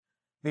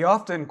The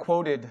often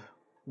quoted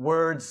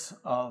words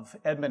of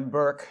Edmund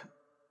Burke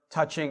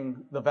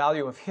touching the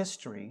value of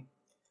history,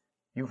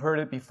 you've heard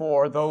it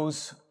before,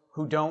 those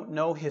who don't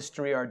know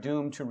history are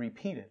doomed to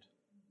repeat it,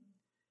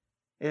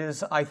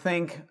 is, I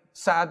think,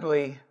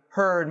 sadly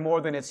heard more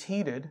than it's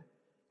heeded,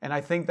 and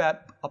I think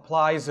that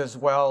applies as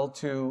well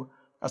to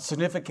a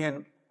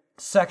significant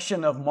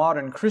section of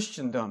modern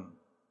Christendom.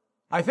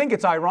 I think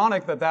it's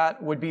ironic that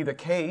that would be the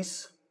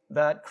case,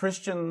 that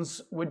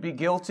Christians would be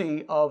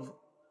guilty of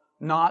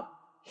not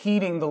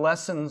heeding the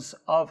lessons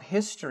of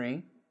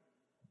history,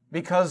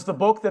 because the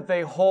book that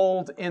they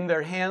hold in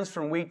their hands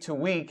from week to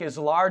week is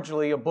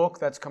largely a book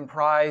that's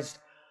comprised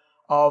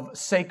of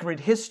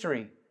sacred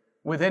history,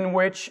 within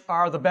which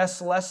are the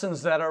best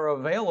lessons that are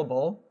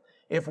available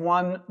if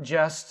one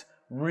just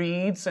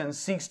reads and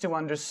seeks to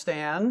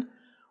understand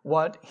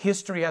what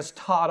history has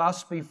taught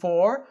us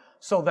before,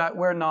 so that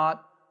we're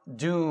not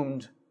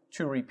doomed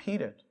to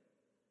repeat it.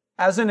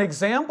 As an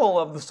example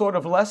of the sort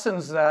of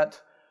lessons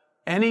that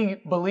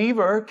any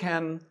believer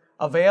can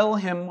avail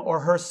him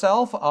or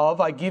herself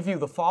of, I give you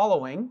the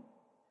following.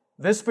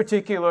 This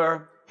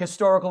particular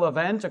historical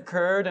event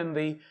occurred in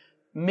the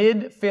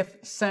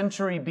mid-5th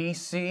century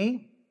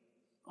BC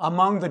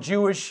among the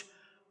Jewish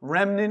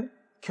remnant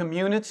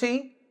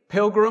community.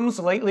 Pilgrims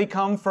lately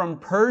come from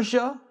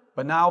Persia,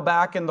 but now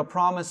back in the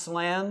Promised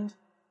Land.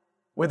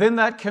 Within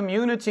that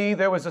community,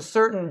 there was a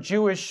certain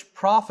Jewish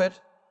prophet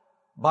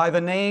by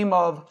the name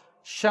of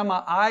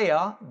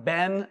Shemaiah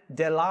ben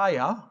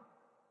Delaiah,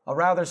 a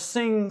rather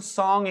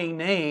sing-songy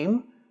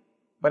name,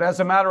 but as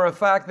a matter of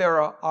fact, there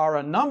are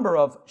a number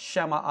of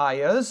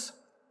Shemaiahs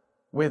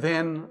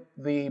within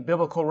the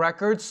biblical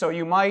records, so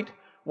you might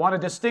want to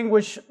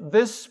distinguish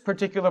this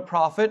particular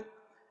prophet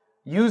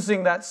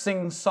using that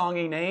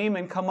sing-songy name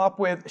and come up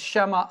with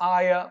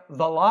Shemaiah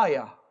the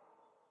liar,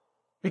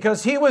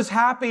 because he was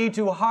happy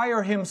to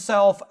hire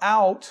himself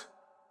out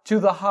to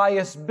the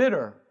highest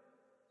bidder.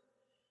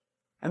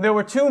 And there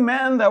were two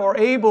men that were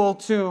able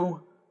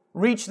to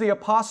reach the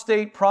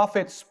apostate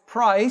prophet's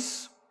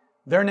price.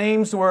 Their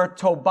names were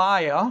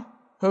Tobiah,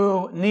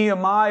 who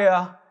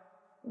Nehemiah,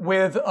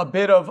 with a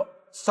bit of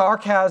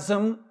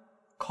sarcasm,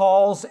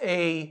 calls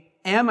an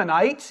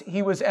Ammonite.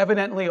 He was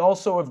evidently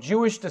also of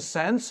Jewish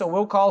descent, so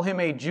we'll call him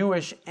a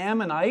Jewish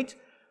Ammonite.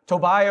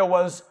 Tobiah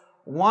was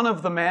one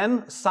of the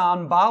men.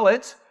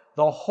 Sanballat,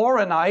 the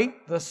Horonite,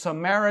 the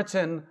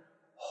Samaritan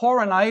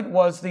Horonite,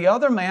 was the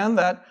other man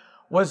that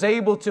was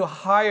able to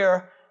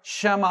hire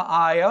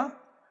Shemaiah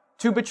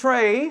to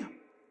betray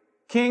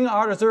King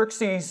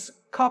Artaxerxes'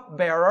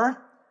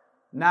 cupbearer,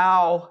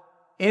 now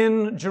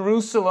in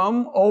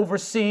Jerusalem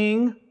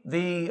overseeing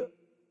the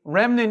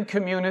remnant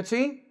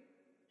community.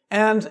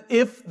 And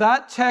if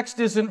that text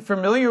isn't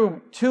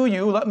familiar to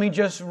you, let me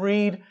just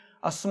read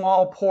a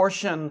small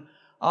portion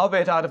of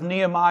it out of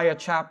Nehemiah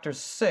chapter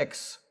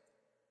 6,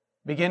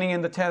 beginning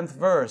in the 10th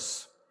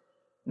verse.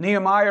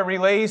 Nehemiah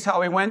relays how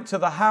he went to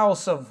the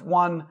house of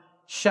one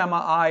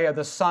Shemaiah,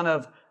 the son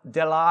of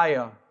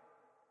Delaiah.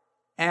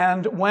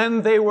 And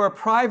when they were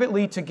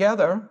privately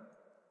together,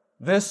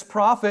 this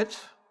prophet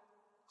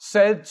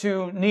said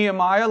to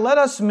Nehemiah, "Let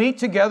us meet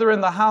together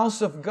in the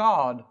house of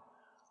God,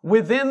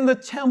 within the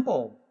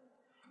temple,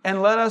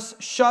 and let us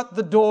shut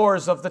the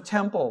doors of the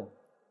temple,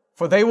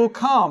 for they will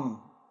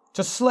come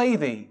to slay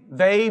thee."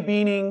 They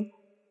meaning,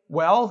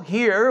 well,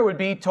 here would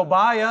be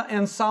Tobiah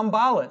and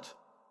Sanballat.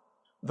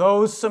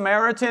 Those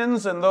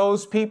Samaritans and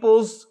those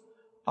peoples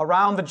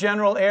around the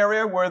general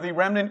area where the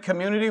remnant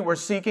community were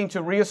seeking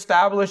to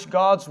reestablish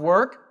God's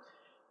work,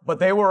 but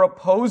they were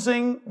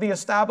opposing the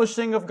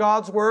establishing of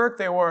God's work.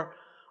 They were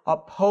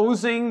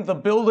opposing the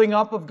building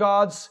up of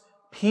God's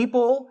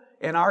people.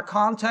 In our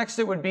context,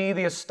 it would be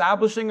the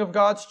establishing of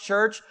God's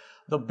church,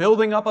 the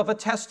building up of a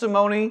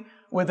testimony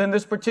within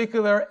this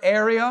particular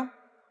area.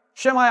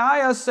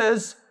 Shemaiah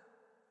says,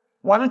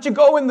 why don't you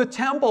go in the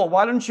temple?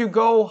 Why don't you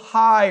go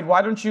hide?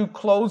 Why don't you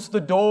close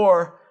the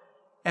door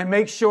and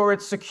make sure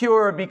it's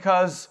secure,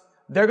 because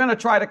they're going to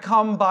try to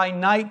come by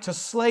night to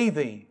slay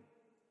thee.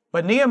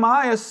 But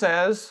Nehemiah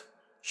says,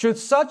 should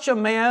such a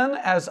man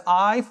as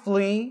I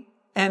flee,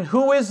 and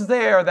who is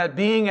there that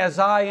being as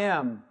I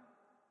am,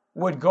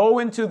 would go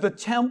into the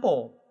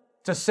temple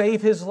to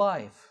save his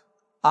life?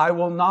 I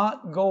will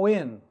not go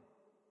in.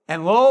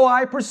 And lo,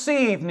 I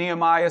perceive,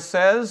 Nehemiah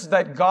says,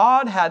 that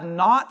God had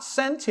not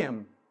sent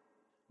him,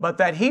 but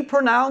that he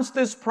pronounced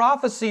this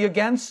prophecy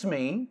against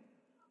me,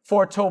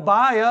 for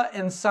Tobiah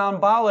and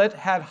Sanballat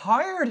had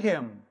hired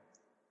him.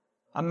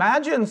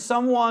 Imagine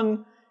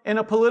someone in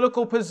a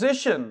political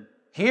position,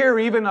 here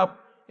even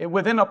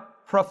within a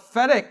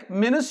prophetic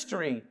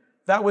ministry,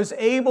 that was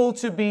able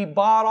to be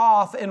bought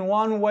off in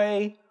one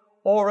way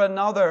or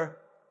another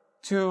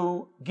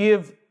to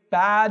give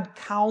bad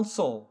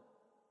counsel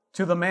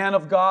to the man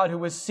of God who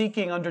was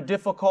seeking under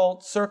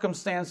difficult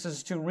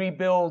circumstances to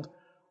rebuild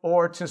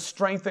or to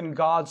strengthen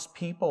God's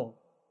people.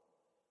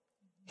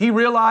 He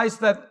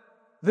realized that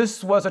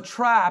this was a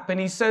trap, and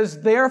he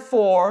says,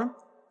 therefore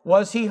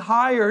was he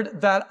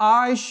hired that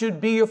I should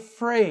be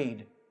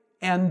afraid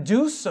and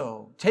do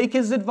so. Take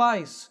his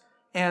advice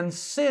and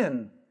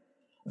sin,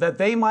 that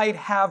they might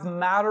have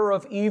matter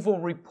of evil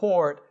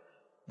report,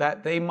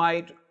 that they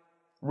might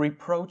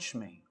reproach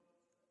me.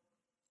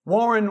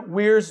 Warren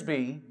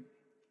Wiersbe,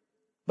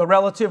 the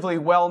relatively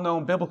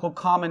well-known biblical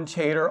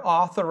commentator,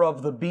 author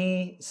of the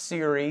B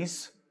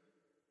series,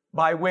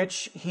 by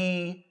which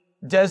he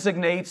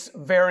designates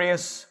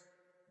various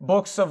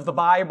books of the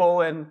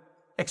Bible and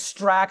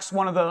extracts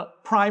one of the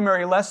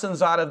primary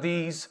lessons out of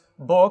these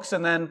books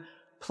and then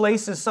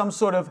places some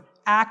sort of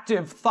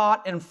active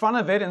thought in front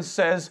of it and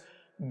says,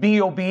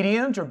 be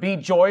obedient or be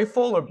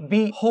joyful or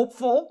be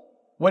hopeful.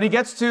 When he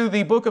gets to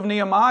the book of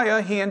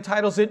Nehemiah, he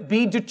entitles it,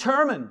 Be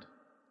Determined.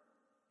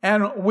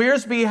 And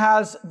Wiersbe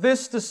has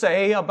this to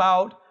say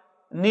about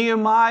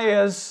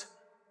Nehemiah's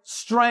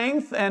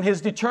strength and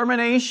his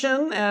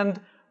determination and,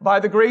 by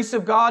the grace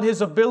of God,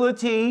 his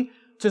ability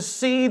to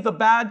see the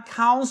bad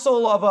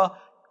counsel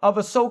of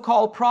a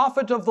so-called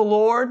prophet of the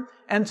Lord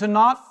and to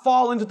not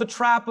fall into the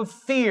trap of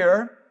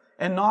fear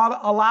and not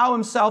allow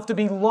himself to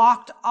be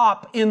locked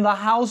up in the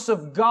house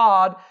of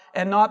God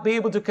and not be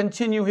able to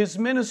continue his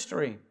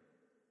ministry.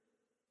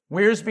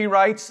 Wiersbe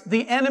writes,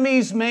 the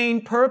enemy's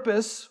main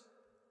purpose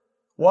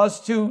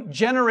was to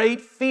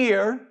generate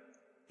fear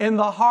in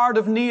the heart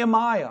of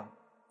Nehemiah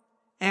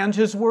and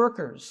his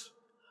workers,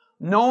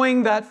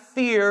 knowing that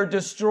fear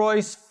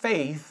destroys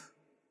faith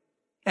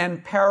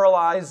and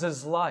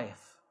paralyzes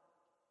life.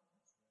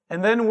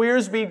 And then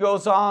Wiersbe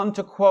goes on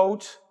to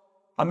quote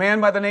a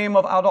man by the name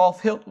of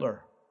Adolf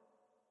Hitler.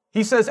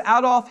 He says,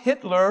 Adolf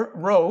Hitler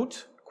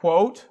wrote,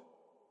 quote,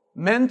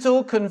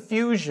 mental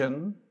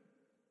confusion,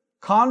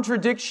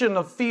 contradiction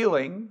of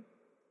feeling,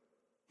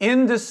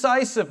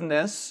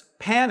 indecisiveness,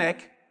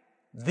 panic,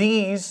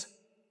 these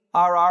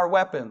are our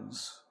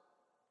weapons.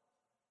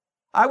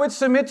 I would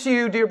submit to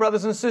you, dear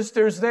brothers and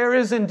sisters, there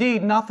is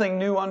indeed nothing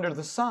new under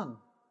the sun.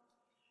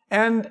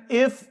 And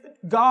if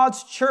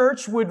God's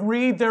church would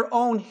read their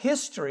own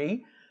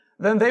history,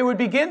 then they would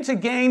begin to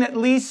gain at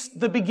least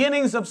the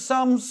beginnings of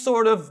some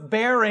sort of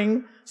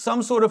bearing,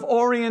 some sort of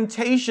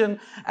orientation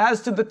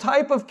as to the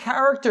type of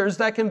characters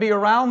that can be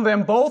around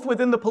them, both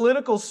within the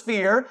political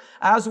sphere,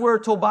 as were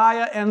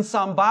Tobiah and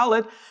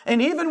Sanballat,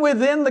 and even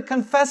within the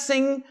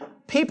confessing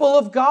people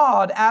of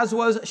God, as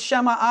was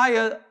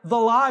Shemaiah the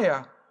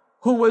liar,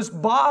 who was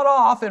bought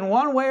off in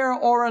one way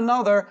or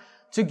another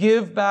to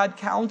give bad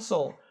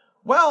counsel.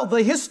 Well,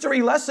 the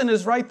history lesson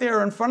is right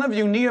there in front of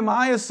you.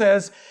 Nehemiah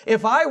says,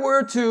 if I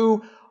were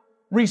to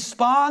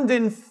respond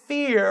in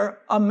fear,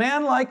 a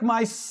man like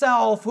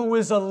myself, who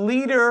is a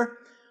leader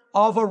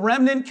of a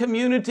remnant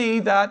community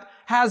that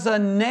has a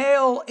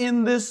nail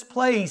in this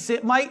place,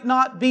 it might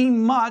not be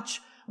much,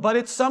 but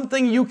it's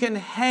something you can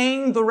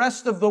hang the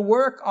rest of the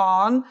work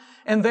on.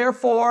 And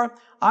therefore,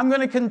 I'm going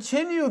to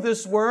continue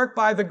this work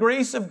by the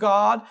grace of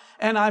God,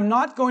 and I'm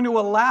not going to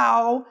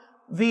allow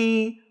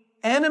the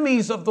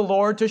enemies of the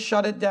Lord to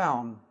shut it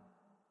down.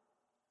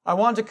 I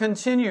want to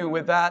continue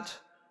with that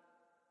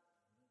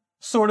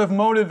sort of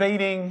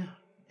motivating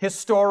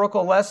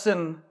historical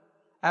lesson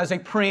as a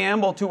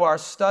preamble to our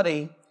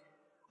study.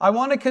 I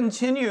want to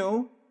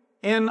continue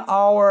in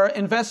our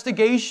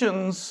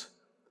investigations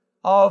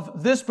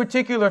of this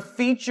particular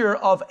feature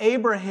of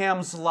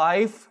Abraham's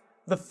life,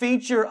 the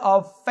feature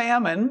of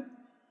famine.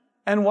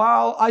 And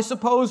while I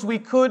suppose we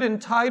could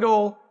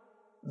entitle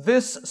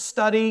this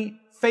study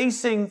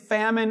Facing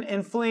Famine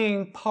and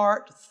Fleeing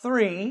Part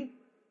 3,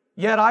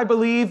 yet I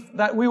believe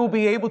that we will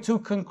be able to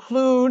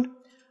conclude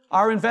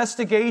our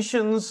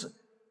investigations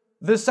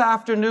this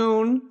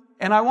afternoon,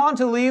 and I want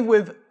to leave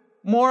with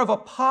more of a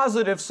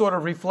positive sort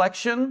of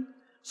reflection.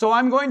 So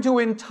I'm going to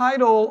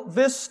entitle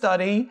this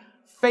study,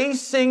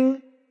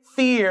 Facing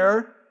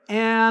Fear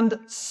and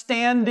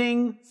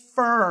Standing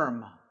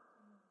Firm.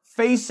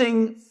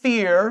 Facing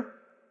Fear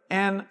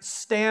and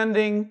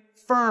Standing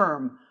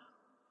Firm.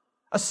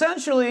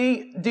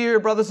 Essentially, dear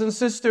brothers and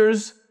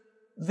sisters,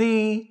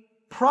 the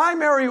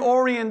primary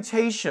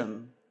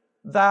orientation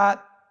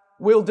that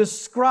will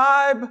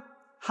describe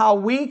how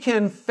we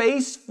can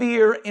face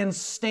fear and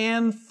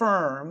stand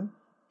firm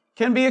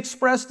can be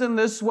expressed in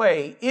this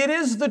way. It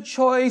is the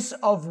choice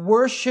of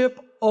worship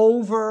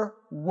over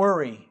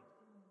worry.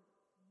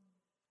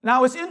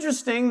 Now, it's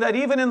interesting that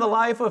even in the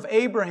life of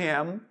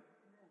Abraham,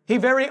 he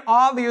very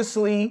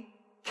obviously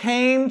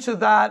came to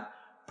that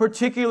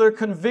particular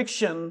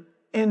conviction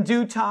in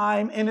due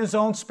time in his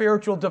own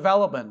spiritual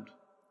development.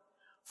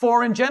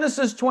 For in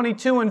Genesis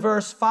 22 and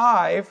verse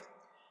 5,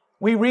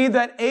 we read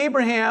that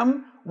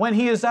Abraham, when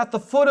he is at the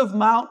foot of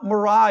Mount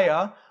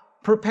Moriah,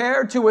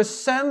 prepared to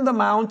ascend the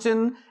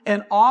mountain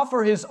and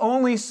offer his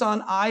only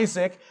son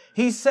Isaac,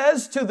 he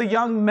says to the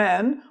young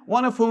men,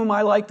 one of whom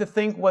I like to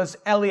think was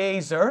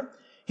Eliezer,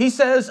 he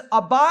says,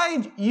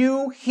 abide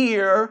you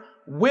here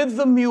with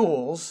the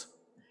mules,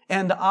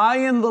 and I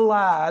and the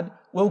lad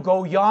will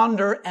go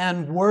yonder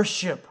and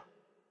worship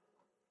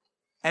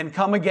and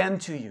come again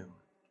to you.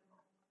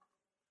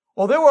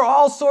 Well, there were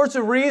all sorts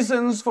of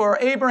reasons for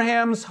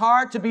Abraham's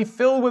heart to be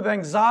filled with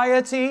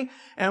anxiety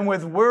and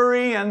with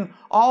worry and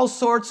all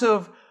sorts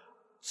of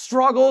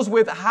struggles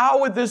with how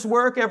would this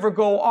work ever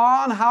go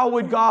on? How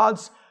would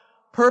God's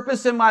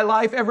purpose in my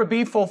life ever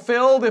be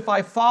fulfilled if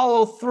I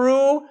follow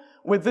through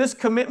with this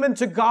commitment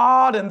to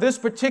God and this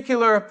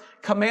particular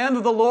command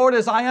of the Lord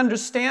as I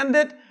understand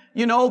it?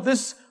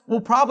 This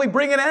will probably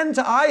bring an end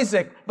to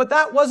Isaac. But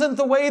that wasn't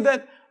the way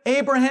that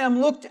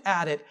Abraham looked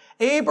at it.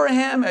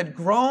 Abraham had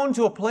grown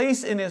to a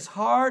place in his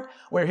heart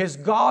where his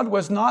God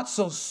was not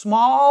so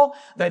small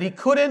that he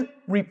couldn't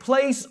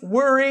replace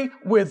worry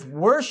with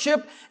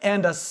worship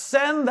and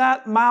ascend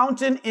that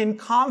mountain in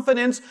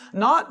confidence,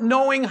 not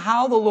knowing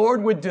how the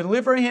Lord would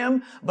deliver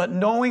him, but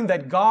knowing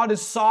that God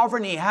is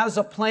sovereign. He has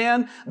a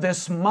plan.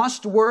 This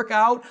must work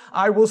out.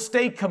 I will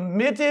stay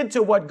committed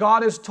to what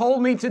God has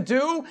told me to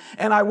do,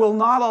 and I will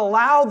not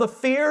allow the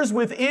fears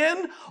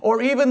within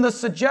or even the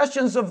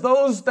suggestions of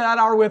those that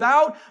are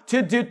without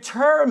to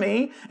deter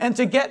me and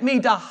to get me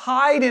to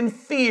hide in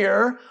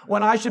fear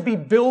when I should be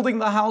building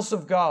the house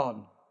of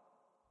God.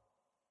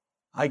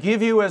 I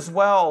give you as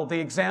well the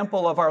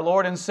example of our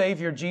Lord and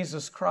Savior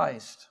Jesus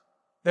Christ.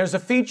 There's a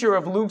feature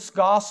of Luke's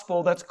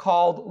gospel that's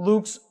called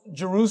Luke's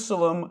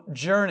Jerusalem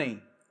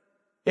journey.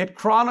 It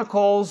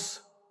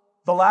chronicles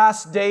the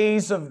last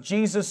days of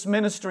Jesus'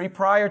 ministry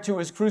prior to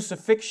his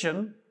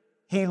crucifixion.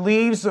 He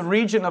leaves the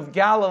region of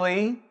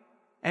Galilee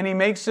and he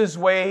makes his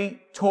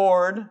way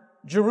toward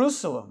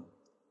Jerusalem.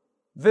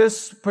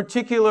 This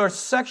particular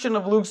section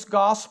of Luke's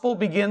gospel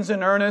begins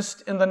in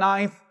earnest in the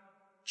 9th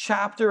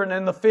chapter and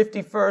in the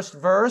 51st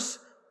verse,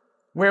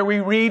 where we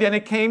read, "And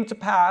it came to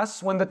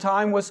pass, when the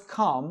time was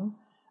come,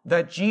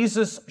 that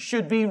Jesus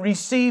should be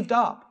received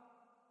up,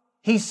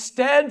 he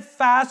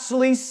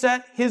steadfastly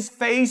set his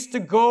face to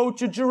go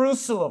to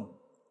Jerusalem."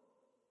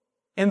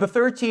 In the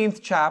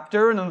 13th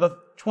chapter and in the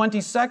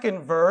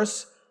 22nd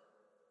verse,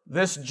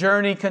 this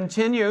journey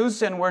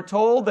continues, and we're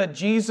told that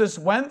Jesus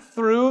went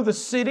through the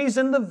cities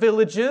and the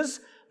villages,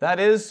 that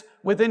is,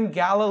 within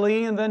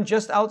Galilee and then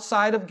just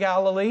outside of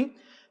Galilee,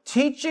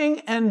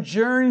 teaching and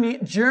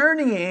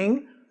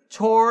journeying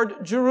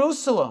toward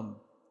Jerusalem.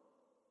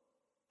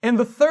 In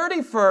the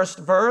 31st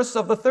verse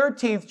of the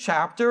 13th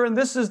chapter, and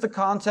this is the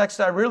context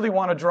I really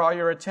want to draw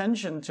your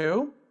attention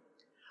to,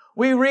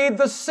 we read,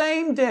 "The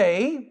same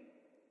day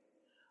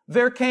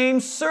there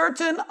came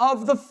certain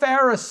of the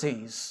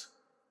Pharisees."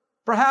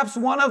 Perhaps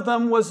one of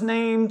them was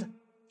named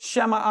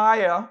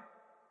Shemaiah.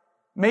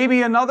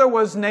 Maybe another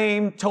was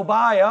named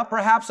Tobiah.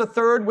 Perhaps a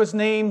third was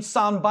named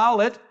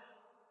Sanballat.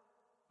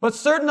 But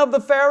certain of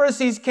the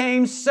Pharisees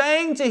came,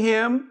 saying to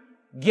him,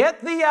 "Get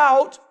thee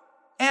out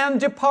and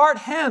depart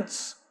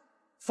hence,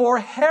 for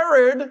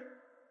Herod,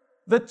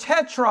 the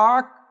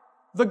tetrarch,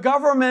 the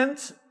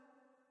government,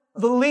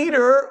 the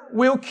leader,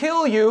 will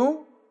kill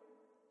you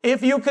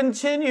if you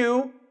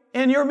continue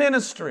in your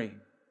ministry."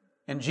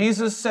 And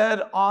Jesus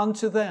said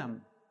unto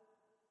them,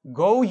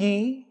 "Go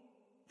ye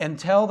and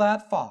tell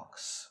that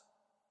fox,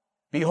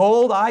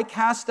 Behold, I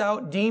cast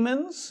out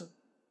demons,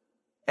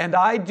 and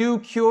I do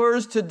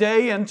cures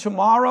today and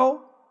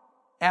tomorrow,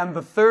 and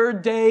the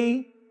third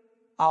day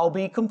I'll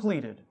be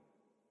completed."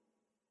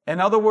 In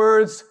other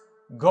words,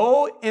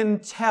 go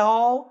and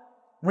tell.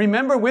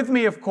 Remember with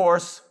me, of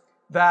course,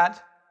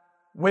 that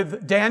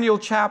with Daniel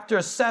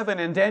chapter 7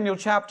 and Daniel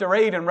chapter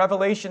 8 and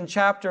Revelation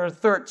chapter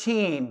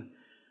 13,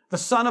 the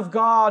Son of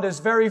God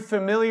is very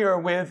familiar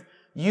with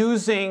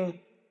using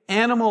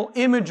animal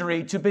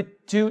imagery to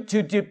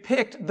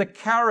depict the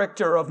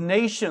character of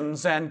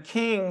nations and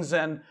kings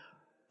and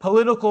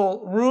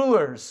political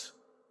rulers.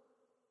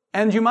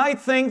 And you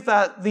might think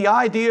that the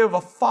idea of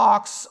a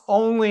fox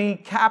only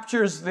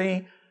captures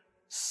the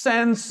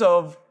sense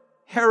of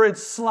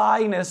Herod's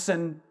slyness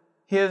and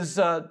his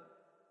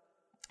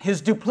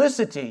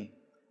duplicity.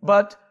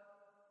 But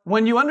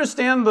when you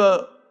understand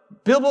the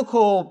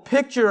biblical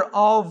picture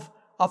of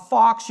a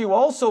fox, you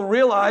also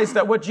realize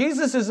that what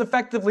Jesus is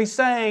effectively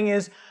saying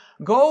is,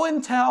 go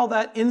and tell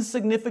that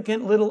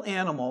insignificant little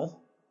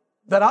animal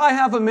that I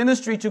have a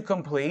ministry to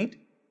complete.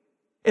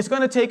 It's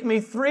going to take me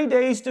 3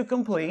 days to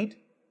complete,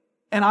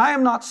 and I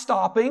am not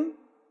stopping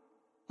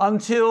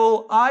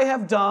until I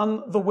have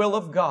done the will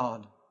of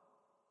God.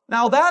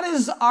 Now that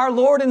is our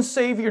Lord and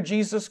Savior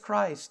Jesus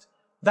Christ.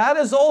 That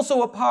is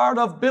also a part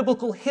of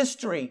biblical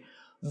history.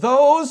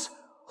 Those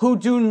who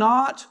do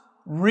not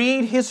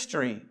read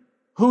history,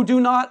 who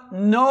do not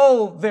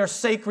know their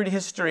sacred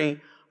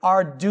history,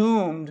 are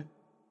doomed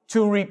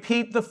to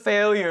repeat the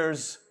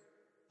failures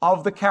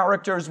of the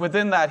characters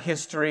within that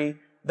history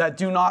that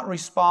do not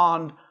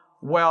respond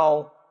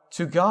well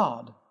to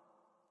God.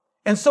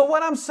 And so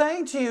what I'm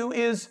saying to you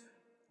is,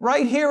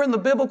 right here in the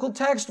biblical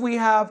text, we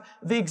have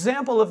the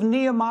example of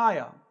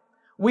Nehemiah.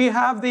 We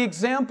have the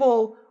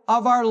example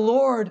of our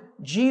Lord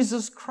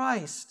Jesus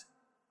Christ,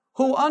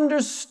 who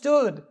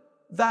understood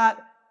that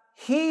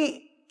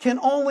he can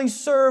only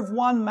serve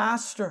one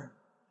master,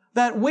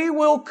 that we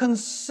will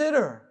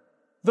consider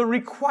the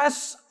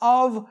requests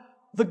of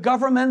the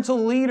governmental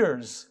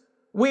leaders.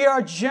 We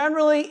are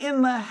generally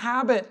in the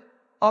habit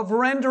of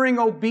rendering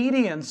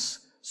obedience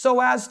so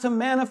as to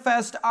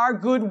manifest our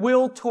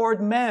goodwill toward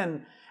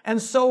men.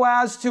 and so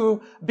as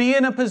to be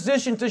in a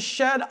position to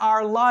shed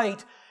our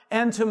light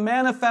and to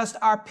manifest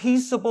our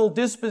peaceable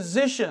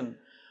disposition.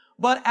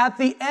 But at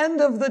the end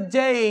of the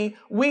day,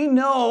 we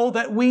know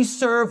that we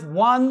serve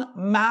one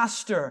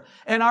master,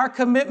 and our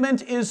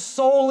commitment is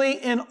solely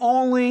and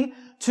only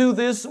to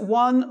this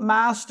one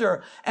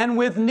master. And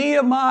with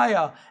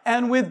Nehemiah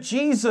and with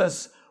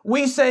Jesus,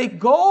 we say,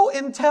 go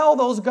and tell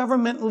those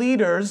government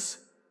leaders,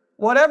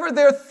 whatever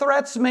their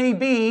threats may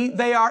be,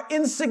 they are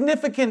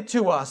insignificant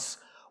to us.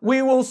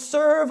 We will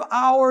serve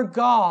our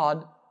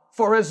God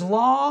for as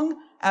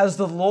long as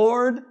the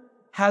Lord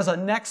has a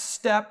next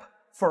step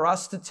for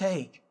us to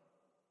take.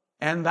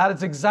 And that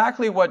is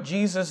exactly what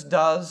Jesus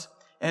does,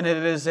 and it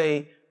is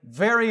a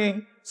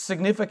very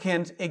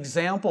significant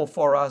example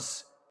for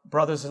us,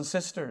 brothers and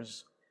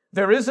sisters.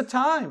 There is a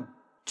time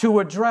to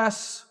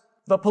address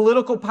the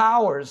political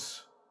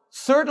powers,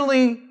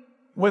 certainly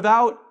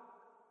without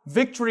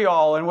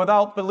vitriol and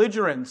without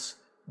belligerence.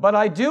 But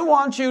I do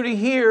want you to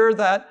hear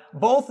that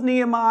both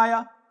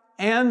Nehemiah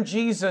and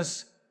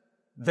Jesus,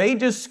 they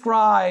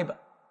describe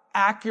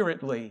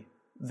accurately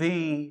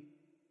the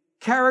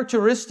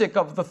characteristic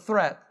of the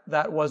threat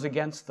that was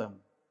against them.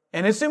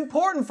 And it's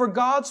important for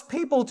God's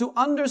people to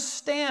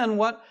understand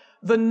what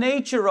the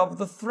nature of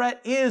the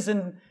threat is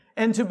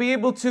and to be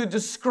able to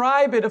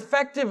describe it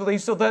effectively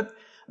so that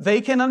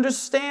they can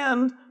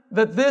understand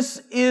that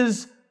this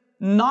is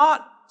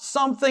not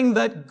something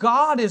that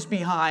God is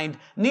behind.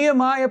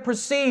 Nehemiah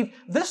perceived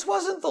this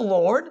wasn't the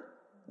Lord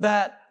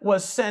that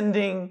was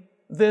sending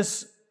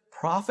this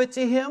prophet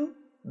to him.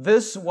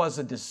 This was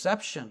a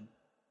deception.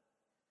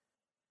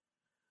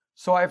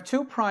 So I have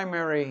two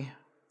primary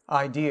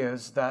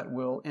ideas that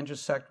will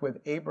intersect with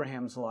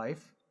Abraham's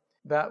life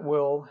that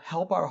will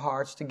help our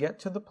hearts to get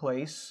to the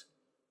place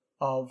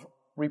of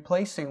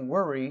replacing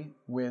worry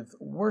with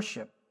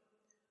worship.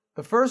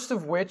 The first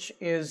of which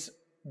is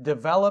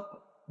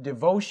develop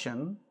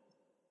devotion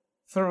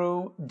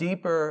through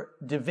deeper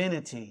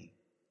divinity.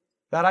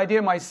 That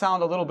idea might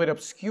sound a little bit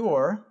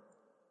obscure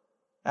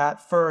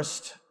at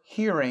first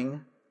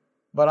hearing,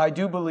 but I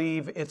do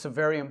believe it's a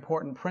very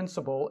important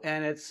principle,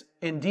 and it's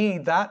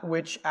indeed that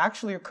which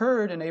actually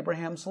occurred in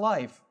Abraham's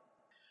life.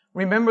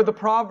 Remember the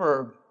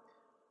proverb,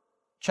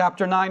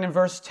 chapter 9 and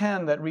verse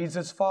 10, that reads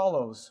as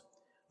follows: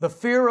 "The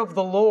fear of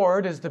the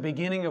Lord is the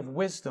beginning of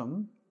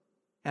wisdom,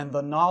 and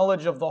the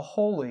knowledge of the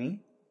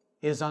holy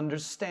is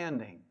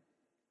understanding."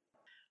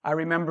 I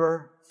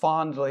remember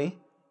fondly,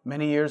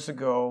 many years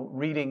ago,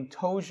 reading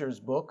Tozer's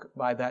book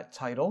by that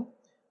title.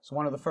 It's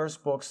one of the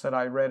first books that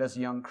I read as a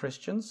young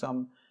Christian,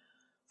 some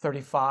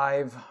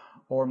 35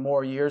 or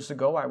more years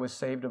ago. I was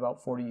saved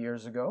about 40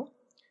 years ago.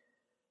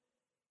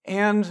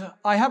 And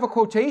I have a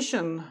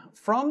quotation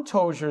from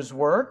Tozer's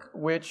work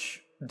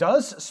which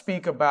does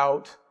speak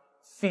about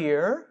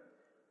fear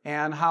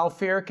and how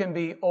fear can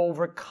be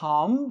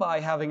overcome by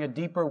having a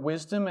deeper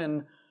wisdom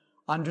and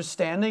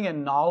understanding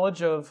and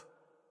knowledge of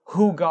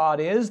who God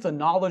is. The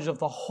knowledge of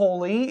the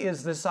holy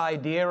is this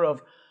idea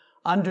of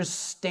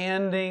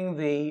understanding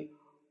the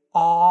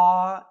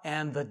awe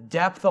and the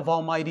depth of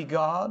Almighty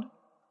God.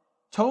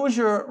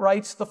 Tozer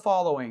writes the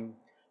following: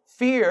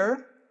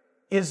 "Fear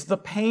is the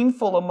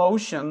painful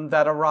emotion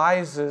that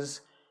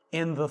arises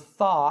in the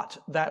thought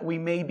that we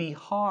may be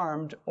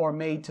harmed or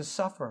made to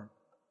suffer.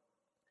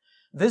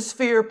 This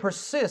fear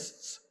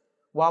persists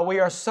while we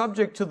are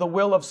subject to the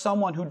will of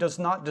someone who does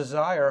not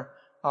desire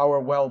our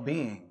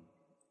well-being.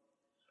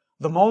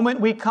 The moment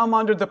we come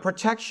under the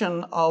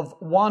protection of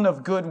one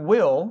of good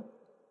will,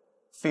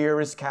 fear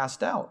is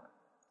cast out."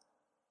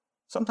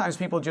 Sometimes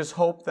people just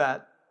hope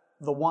that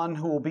the one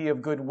who will be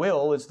of good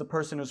will is the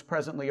person who's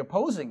presently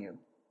opposing you.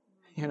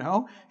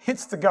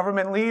 It's the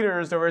government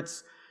leaders, or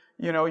it's,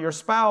 your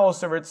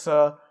spouse, or it's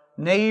a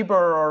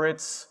neighbor, or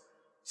it's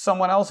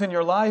someone else in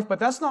your life. But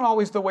that's not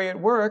always the way it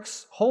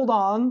works. Hold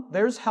on,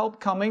 there's help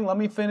coming. Let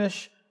me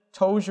finish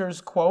Tozer's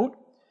quote.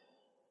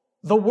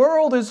 "The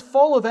world is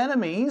full of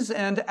enemies,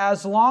 and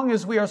as long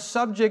as we are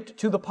subject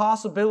to the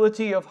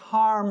possibility of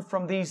harm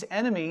from these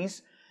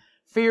enemies,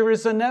 fear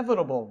is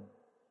inevitable.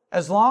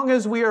 As long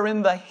as we are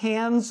in the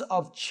hands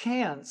of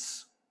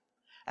chance,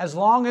 as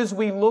long as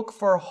we look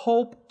for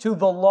hope to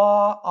the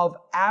law of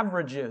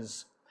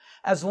averages,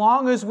 as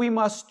long as we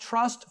must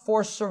trust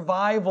for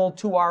survival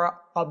to our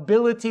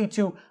ability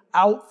to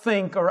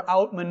outthink or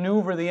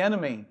outmaneuver the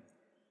enemy,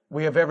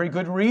 we have every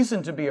good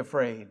reason to be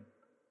afraid,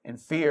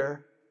 and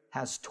fear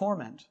has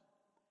torment.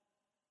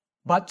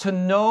 But to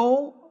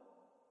know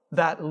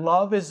that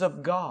love is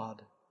of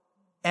God,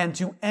 and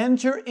to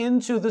enter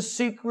into the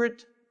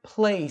secret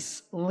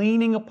place,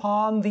 leaning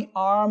upon the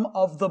arm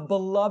of the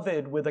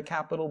beloved with a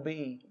capital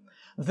B.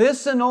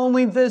 This and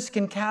only this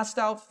can cast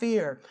out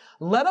fear.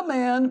 Let a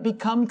man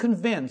become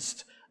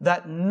convinced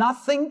that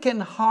nothing can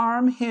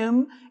harm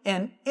him,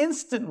 and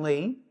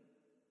instantly,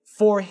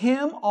 for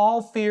him,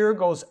 all fear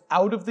goes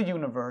out of the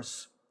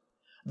universe.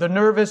 The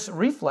nervous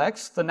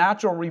reflex, the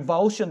natural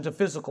revulsion to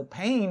physical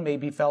pain may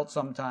be felt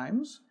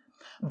sometimes,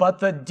 but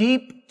the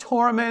deep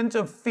torment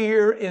of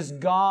fear is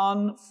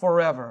gone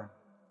forever.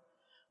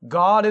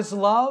 God is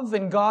love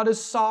and God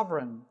is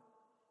sovereign.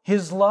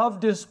 His love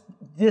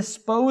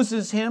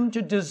disposes him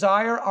to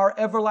desire our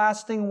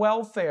everlasting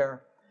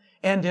welfare,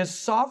 and his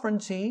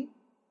sovereignty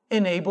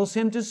enables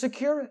him to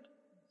secure it.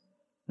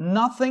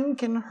 Nothing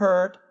can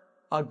hurt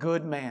a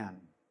good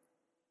man.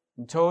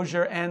 And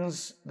Tozer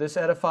ends this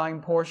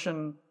edifying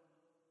portion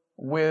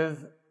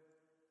with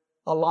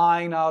a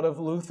line out of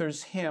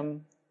Luther's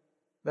hymn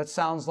that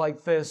sounds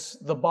like this: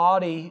 the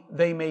body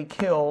they may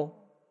kill,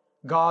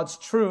 God's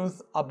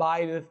truth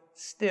abideth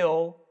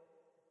still,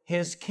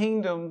 his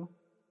kingdom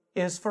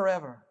is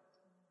forever.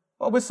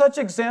 Well, with such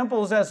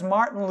examples as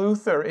Martin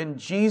Luther in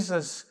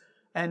Jesus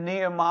and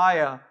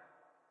Nehemiah,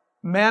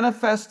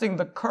 manifesting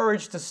the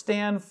courage to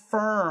stand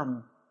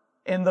firm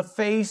in the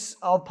face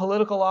of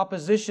political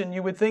opposition,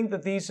 you would think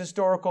that these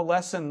historical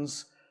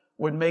lessons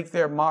would make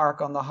their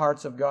mark on the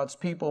hearts of God's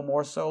people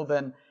more so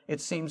than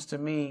it seems to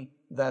me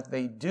that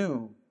they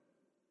do.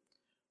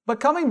 But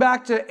coming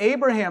back to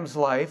Abraham's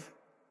life,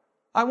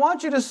 I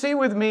want you to see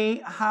with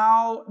me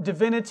how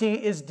divinity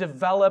is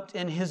developed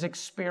in his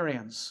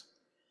experience.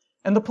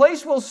 And the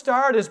place we'll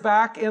start is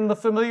back in the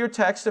familiar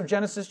text of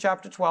Genesis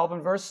chapter 12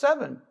 and verse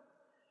 7.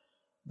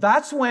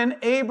 That's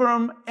when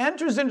Abram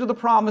enters into the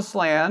promised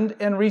land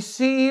and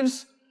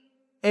receives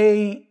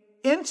an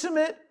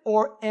intimate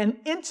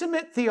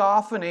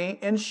theophany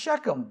in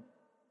Shechem.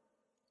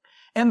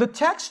 And the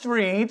text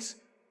reads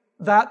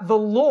that the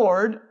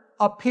Lord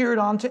appeared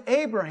unto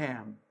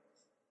Abraham.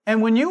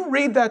 And when you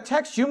read that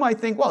text, you might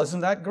think, well,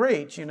 isn't that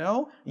great? You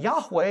know,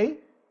 Yahweh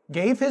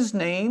gave his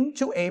name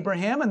to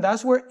Abraham, and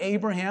that's where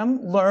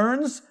Abraham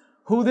learns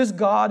who this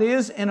God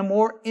is in a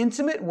more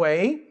intimate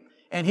way.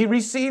 And he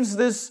receives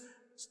this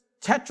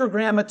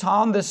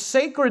tetragrammaton, this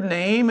sacred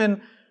name,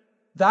 and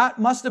that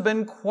must have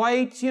been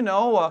quite,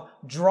 a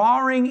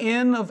drawing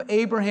in of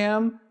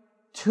Abraham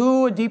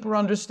to a deeper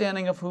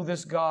understanding of who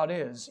this God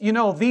is.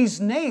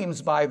 These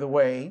names, by the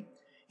way,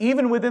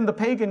 even within the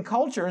pagan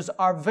cultures,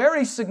 are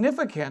very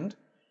significant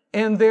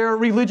in their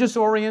religious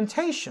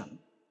orientation.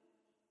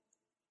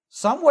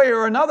 Some way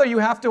or another, you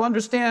have to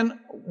understand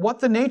what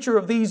the nature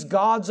of these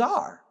gods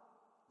are.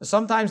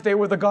 Sometimes they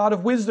were the God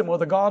of wisdom or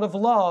the God of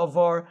love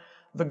or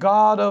the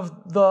God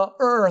of the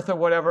earth or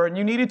whatever, and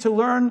you needed to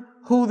learn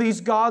who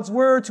these gods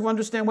were to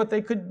understand what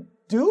they could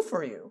do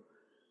for you.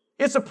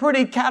 It's a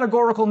pretty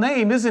categorical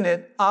name, isn't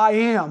it? I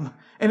am.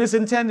 And it's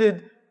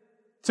intended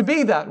to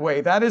be that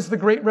way. That is the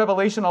great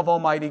revelation of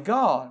Almighty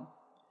God.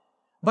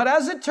 But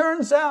as it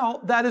turns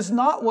out, that is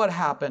not what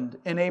happened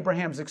in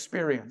Abraham's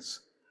experience.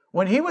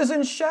 When he was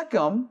in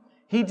Shechem,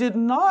 he did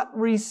not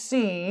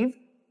receive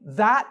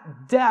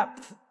that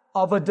depth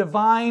of a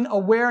divine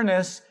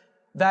awareness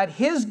that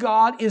his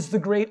God is the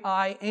great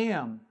I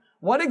am.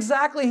 What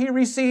exactly he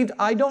received,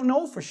 I don't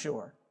know for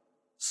sure.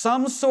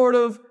 Some sort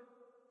of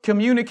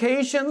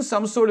communication,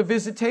 some sort of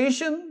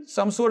visitation,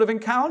 some sort of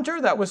encounter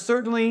that was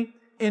certainly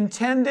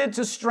intended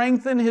to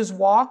strengthen his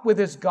walk with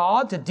his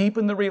God, to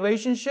deepen the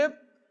relationship,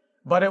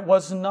 but it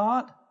was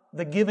not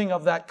the giving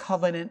of that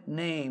covenant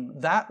name.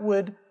 That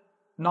would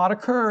not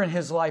occur in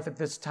his life at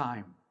this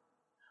time.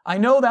 I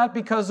know that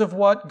because of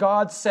what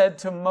God said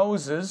to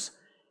Moses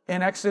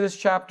in Exodus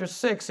chapter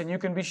 6, and you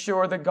can be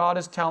sure that God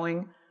is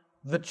telling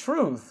the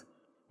truth.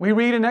 We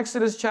read in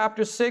Exodus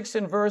chapter 6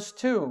 in verse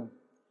 2,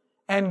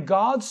 "And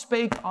God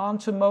spake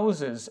unto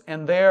Moses,"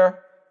 and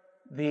there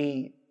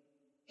the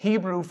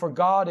Hebrew for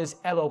God is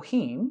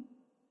Elohim.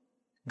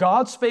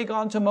 "God spake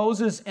unto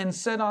Moses and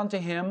said unto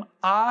him,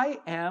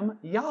 I am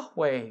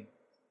Yahweh."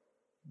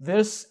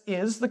 This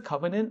is the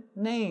covenant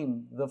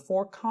name, the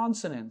 4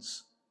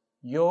 consonants.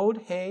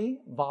 Yod, He,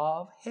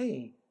 Vav,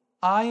 He.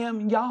 I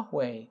am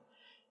Yahweh.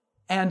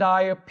 "And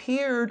I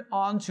appeared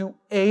unto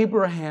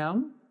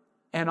Abraham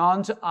and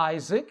unto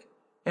Isaac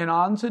and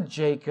unto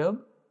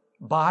Jacob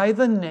by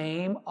the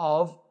name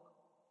of,"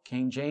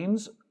 King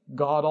James,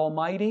 God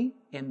Almighty,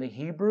 in the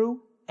Hebrew,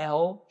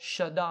 El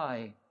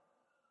Shaddai.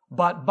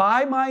 "But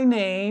by my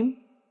name,"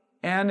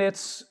 and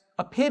it's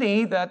a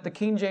pity that the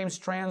King James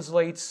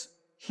translates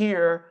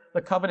here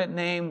the covenant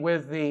name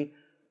with the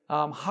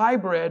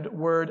hybrid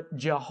word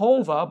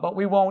Jehovah, but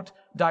we won't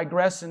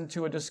digress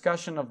into a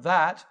discussion of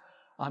that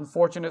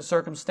unfortunate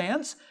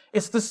circumstance.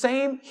 It's the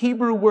same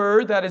Hebrew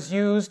word that is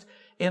used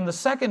in the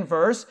second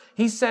verse.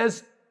 He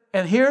says,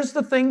 and here's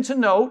the thing to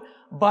note,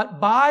 "But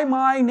by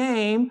my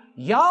name,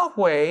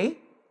 Yahweh,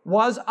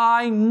 was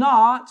I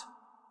not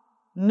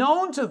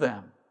known to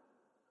them."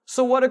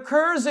 So what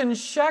occurs in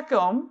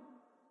Shechem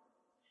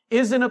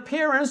is an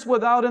appearance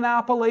without an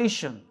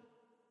appellation.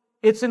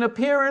 It's an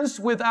appearance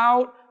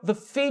without the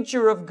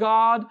feature of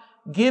God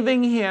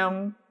giving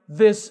him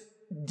this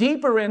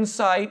deeper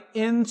insight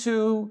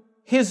into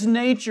his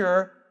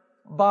nature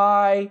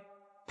by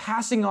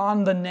passing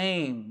on the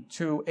name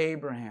to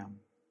Abraham.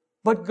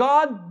 But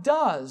God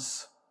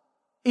does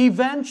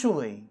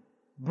eventually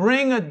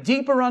bring a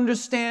deeper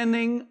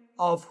understanding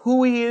of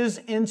who he is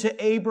into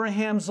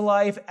Abraham's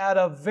life at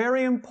a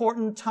very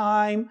important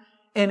time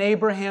in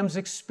Abraham's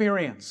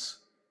experience.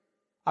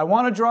 I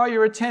want to draw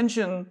your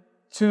attention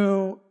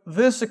to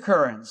this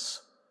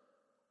occurrence.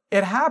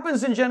 It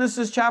happens in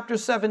Genesis chapter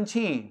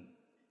 17.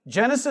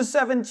 Genesis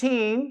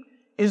 17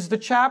 is the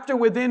chapter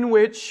within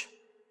which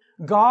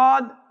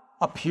God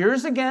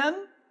appears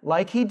again,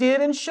 like he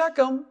did in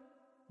Shechem.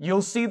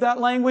 You'll see that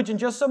language in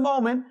just a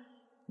moment.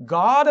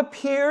 God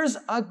appears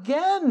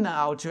again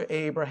now to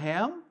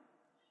Abraham.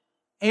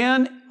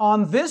 And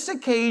on this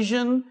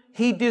occasion,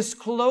 he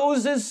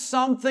discloses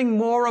something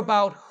more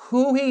about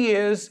who he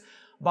is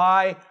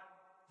by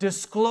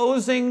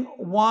disclosing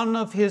one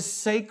of his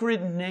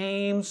sacred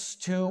names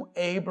to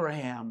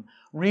Abraham.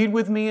 Read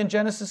with me in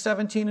Genesis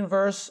 17 and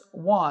verse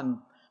 1.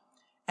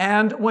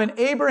 And when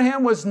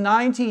Abraham was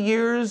 90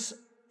 years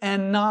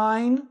and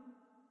 9,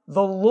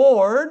 the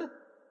Lord,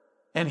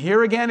 and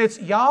here again it's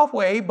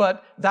Yahweh,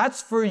 but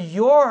that's for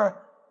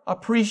your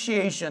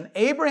appreciation.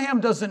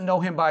 Abraham doesn't know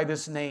him by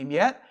this name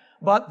yet,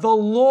 but the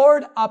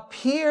Lord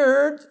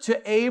appeared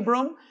to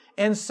Abram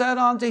and said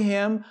unto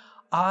him,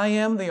 I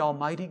am the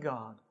Almighty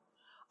God.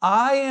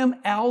 I am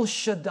El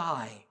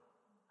Shaddai.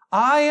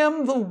 I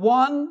am the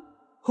one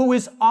who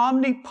is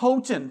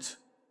omnipotent,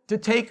 to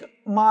take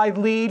my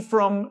lead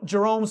from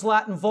Jerome's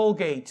Latin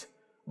Vulgate.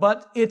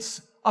 But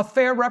it's a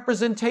fair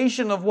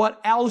representation of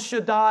what El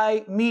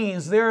Shaddai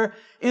means. There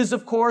is,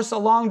 of course, a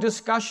long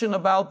discussion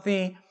about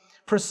the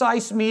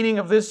precise meaning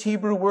of this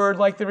Hebrew word,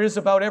 like there is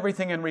about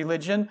everything in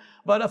religion.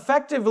 But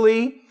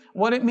effectively,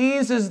 what it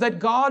means is that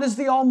God is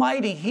the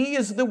Almighty. He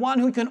is the one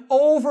who can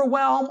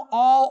overwhelm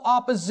all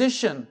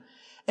opposition.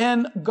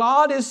 And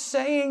God is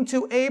saying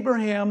to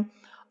Abraham,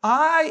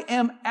 I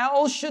am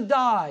El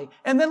Shaddai.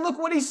 And then look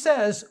what he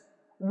says.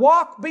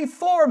 Walk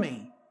before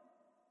me.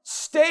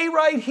 Stay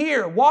right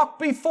here. Walk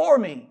before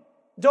me.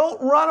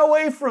 Don't run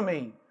away from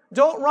me.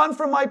 Don't run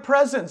from my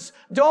presence.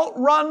 Don't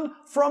run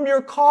from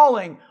your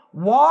calling.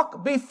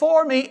 Walk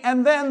before me.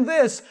 And then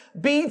this,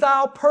 be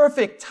thou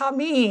perfect.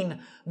 Tamim.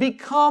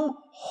 Become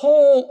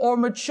whole or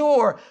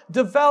mature.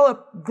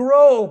 Develop,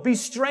 grow, be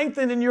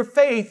strengthened in your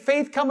faith.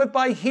 Faith cometh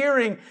by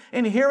hearing,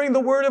 and hearing the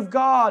word of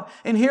God.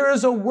 And here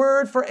is a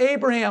word for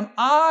Abraham.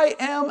 I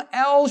am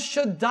El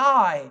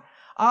Shaddai.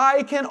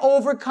 I can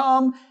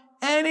overcome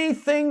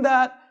anything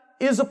that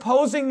is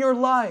opposing your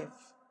life.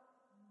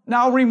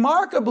 Now,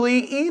 remarkably,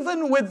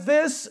 even with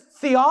this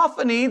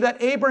theophany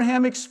that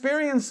Abraham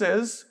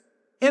experiences,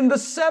 in the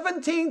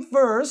 17th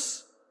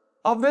verse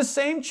of this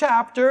same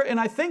chapter, and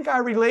I think I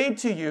relayed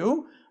to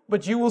you,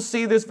 but you will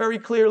see this very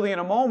clearly in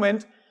a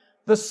moment,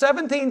 the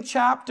 17th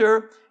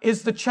chapter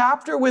is the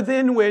chapter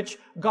within which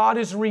God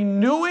is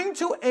renewing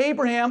to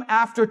Abraham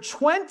after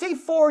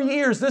 24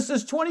 years. This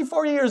is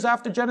 24 years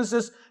after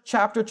Genesis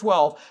chapter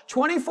 12.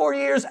 24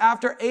 years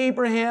after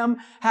Abraham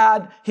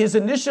had his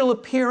initial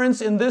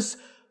appearance in this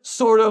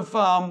sort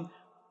of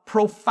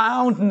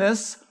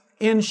profoundness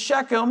in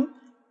Shechem.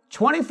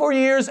 24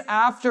 years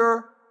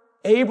after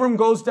Abram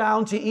goes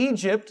down to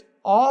Egypt,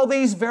 all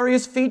these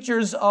various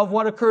features of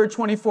what occurred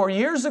 24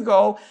 years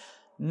ago,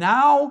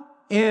 now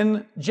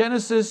in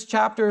Genesis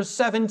chapter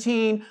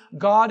 17,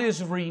 God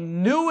is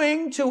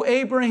renewing to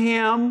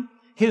Abraham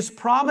his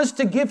promise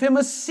to give him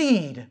a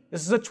seed.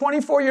 This is a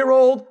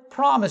 24-year-old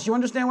promise. You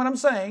understand what I'm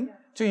saying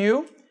to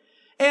you?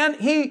 And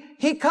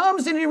he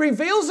comes and he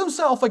reveals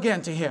himself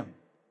again to him.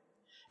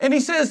 And he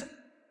says,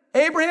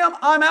 Abraham,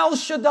 I'm El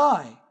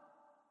Shaddai.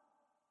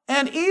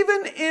 And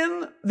even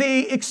in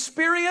the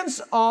experience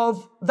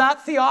of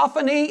that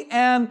theophany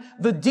and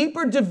the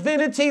deeper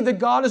divinity that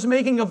God is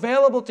making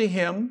available to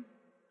him,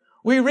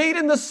 we read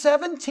in the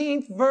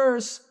 17th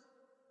verse,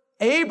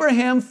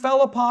 Abraham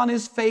fell upon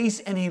his face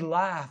and he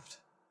laughed.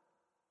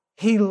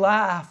 He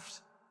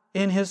laughed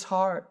in his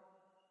heart.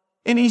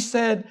 And he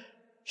said,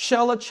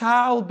 shall a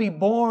child be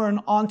born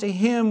unto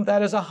him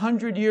that is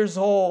 100 years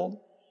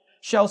old?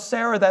 Shall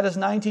Sarah that is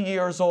 90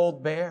 years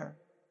old bear?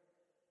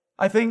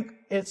 I think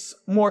it's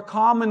more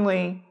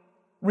commonly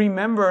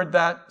remembered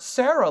that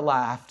Sarah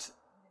laughed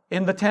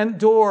in the tent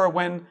door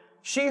when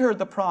she heard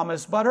the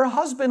promise, but her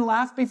husband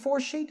laughed before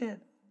she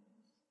did.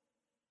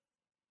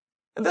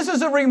 This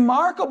is a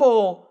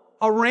remarkable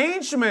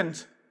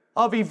arrangement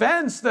of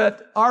events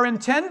that are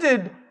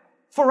intended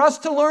for us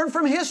to learn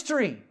from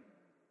history.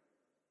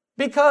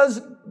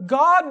 Because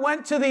God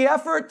went to the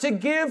effort to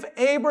give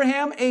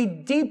Abraham a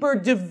deeper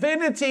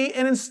divinity,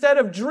 and instead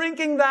of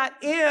drinking that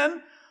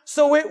in,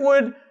 so it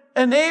would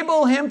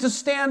enable him to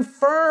stand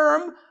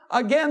firm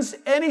against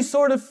any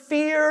sort of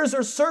fears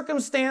or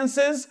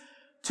circumstances,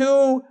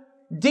 to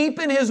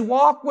deepen his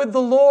walk with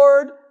the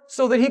Lord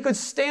so that he could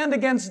stand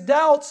against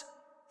doubts,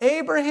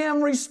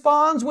 Abraham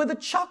responds with a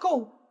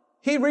chuckle.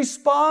 He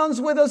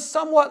responds with a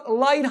somewhat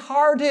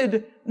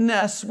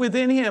lightheartedness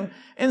within him.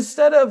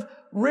 Instead of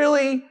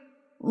really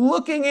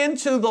looking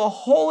into the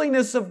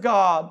holiness of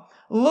God,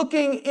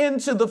 looking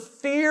into the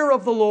fear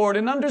of the Lord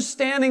and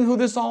understanding who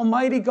this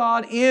Almighty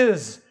God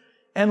is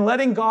and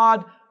letting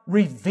God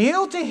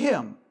reveal to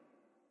him.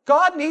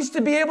 God needs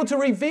to be able to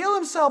reveal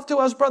himself to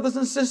us, brothers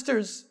and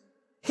sisters.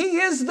 He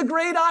is the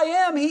great I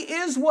am. He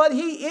is what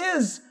he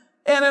is.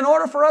 And in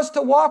order for us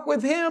to walk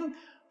with him,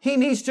 he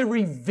needs to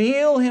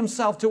reveal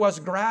himself to us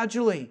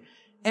gradually.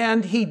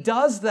 And he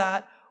does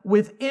that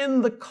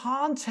within the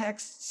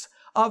contexts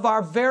of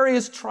our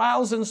various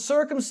trials and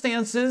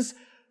circumstances,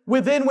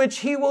 within which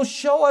He will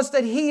show us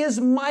that He is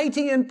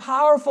mighty and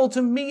powerful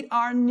to meet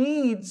our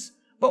needs.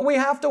 But we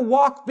have to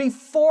walk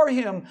before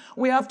Him.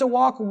 We have to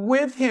walk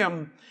with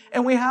Him.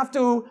 And we have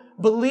to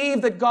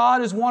believe that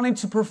God is wanting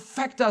to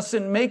perfect us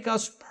and make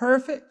us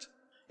perfect.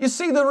 You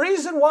see, the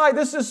reason why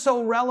this is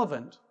so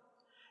relevant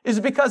is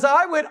because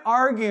I would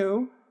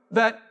argue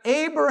that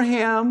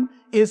Abraham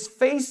is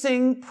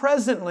facing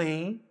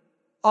presently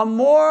a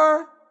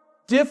more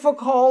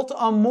difficult,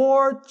 a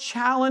more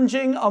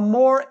challenging, a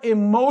more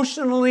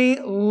emotionally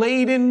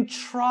laden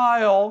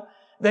trial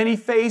than he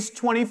faced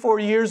 24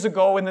 years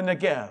ago in the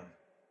Negev.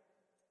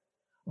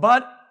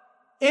 But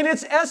in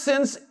its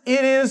essence,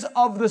 it is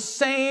of the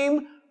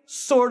same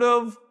sort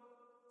of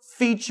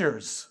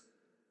features.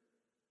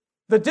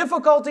 The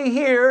difficulty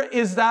here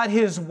is that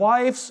his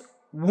wife's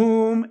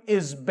womb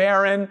is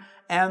barren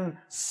and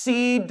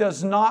seed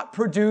does not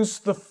produce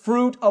the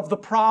fruit of the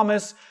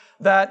promise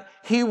that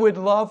he would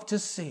love to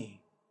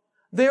see.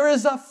 There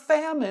is a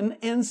famine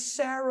in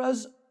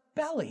Sarah's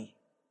belly.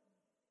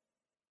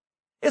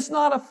 It's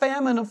not a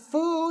famine of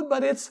food,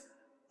 but it's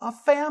a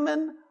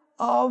famine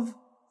of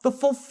the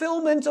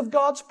fulfillment of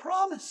God's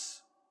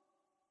promise.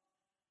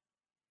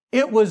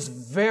 It was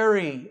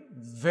very,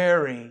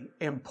 very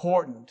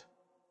important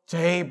to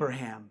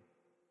Abraham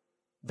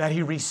that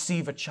he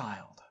receive a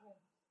child.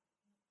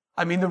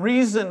 I mean, the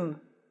reason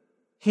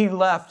he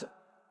left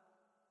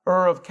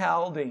Ur of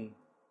Chaldee,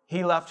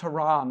 he left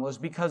Haran, was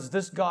because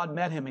this God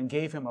met him and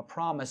gave him a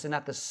promise, and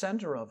at the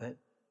center of it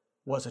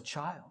was a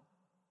child.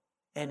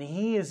 And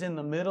he is in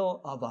the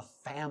middle of a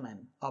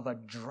famine, of a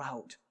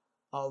drought,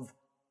 of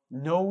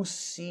no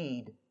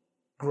seed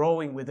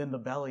growing within the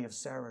belly of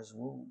Sarah's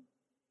womb.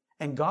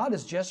 And God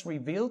has just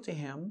revealed to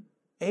him,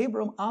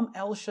 Abram, I'm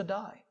El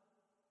Shaddai.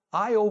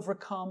 I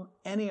overcome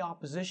any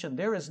opposition.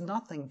 There is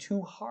nothing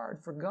too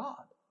hard for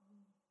God.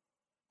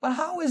 But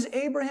how is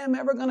Abraham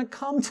ever going to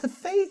come to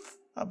faith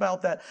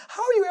about that?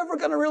 How are you ever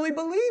going to really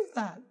believe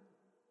that?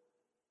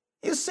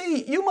 You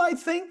see, you might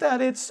think that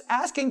it's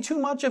asking too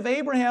much of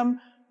Abraham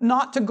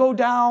not to go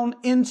down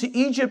into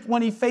Egypt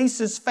when he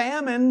faces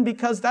famine,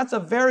 because that's a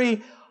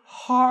very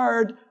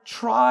hard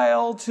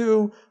trial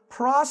to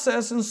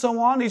process and so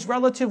on. He's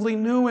relatively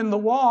new in the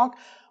walk,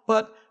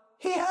 but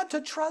he had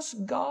to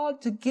trust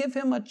God to give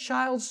him a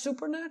child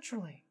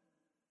supernaturally.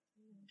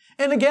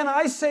 And again,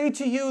 I say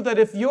to you that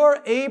if you're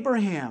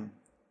Abraham,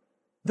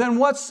 then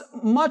what's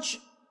much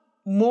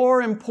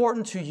more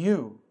important to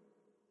you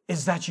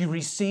is that you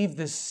receive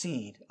this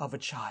seed of a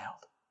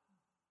child.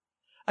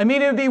 I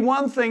mean, it would be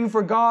one thing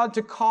for God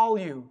to call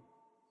you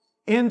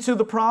into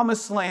the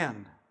promised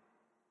land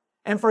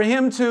and for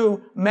Him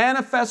to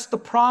manifest the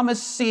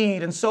promised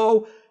seed. And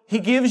so He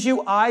gives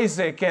you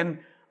Isaac, and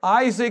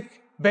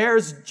Isaac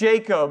bears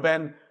Jacob,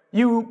 and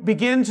you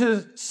begin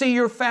to see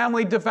your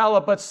family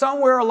develop. But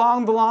somewhere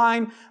along the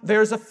line,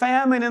 there's a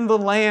famine in the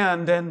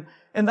land. And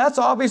that's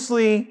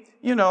obviously,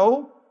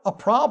 a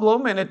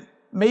problem, and it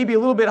may be a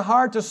little bit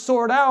hard to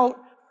sort out.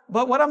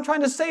 But what I'm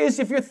trying to say is,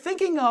 if you're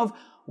thinking of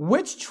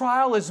which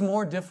trial is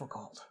more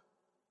difficult,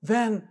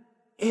 then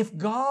if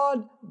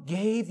God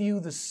gave you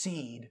the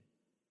seed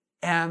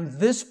and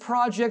this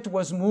project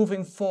was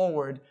moving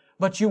forward,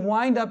 but you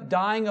wind up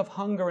dying of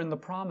hunger in the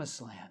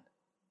promised land,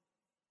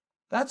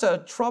 that's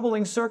a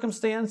troubling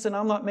circumstance, and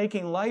I'm not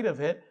making light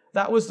of it.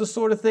 That was the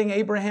sort of thing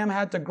Abraham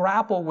had to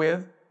grapple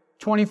with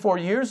 24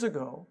 years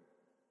ago.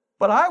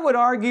 But I would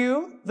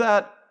argue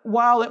that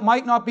while it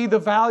might not be the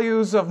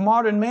values of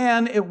modern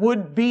man, it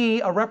would be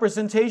a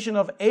representation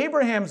of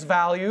Abraham's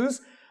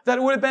values, that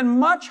it would have been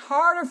much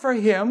harder for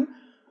him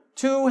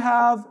to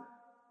have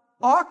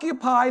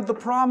occupied the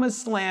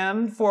promised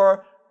land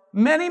for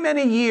many,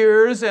 many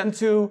years and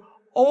to,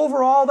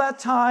 over all that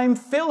time,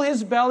 fill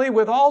his belly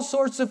with all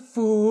sorts of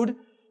food,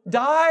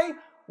 die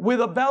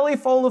with a belly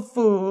full of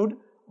food,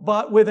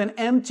 but with an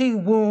empty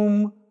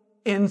womb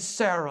in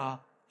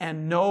Sarah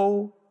and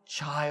no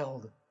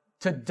child.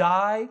 To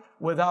die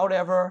without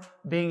ever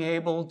being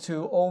able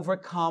to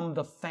overcome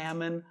the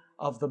famine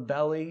of the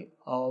belly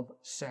of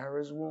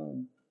Sarah's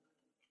womb.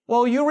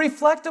 Well, you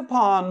reflect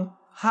upon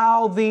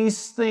how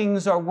these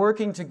things are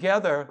working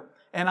together,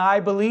 and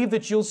I believe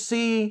that you'll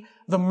see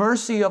the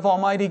mercy of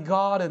Almighty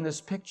God in this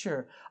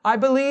picture. I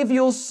believe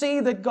you'll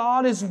see that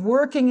God is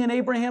working in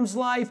Abraham's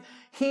life.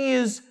 He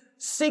is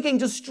seeking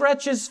to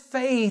stretch his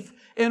faith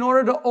in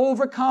order to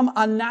overcome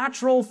a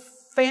natural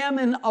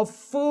famine of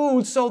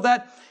food, so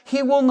that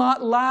he will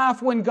not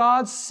laugh when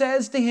God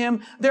says to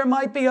him, there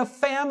might be a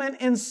famine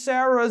in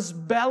Sarah's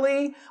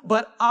belly,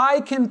 but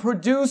I can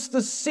produce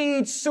the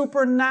seed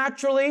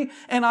supernaturally,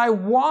 and I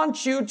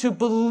want you to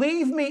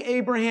believe me,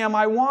 Abraham.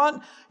 I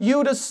want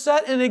you to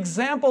set an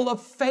example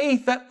of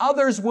faith that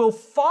others will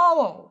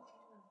follow.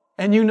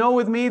 And you know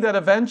with me that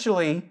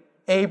eventually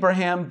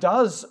Abraham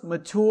does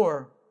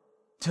mature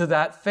to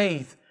that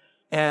faith,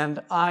 and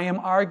I am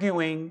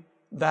arguing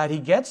that he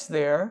gets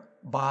there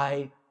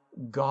by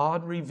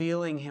God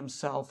revealing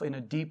himself in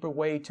a deeper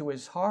way to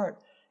his heart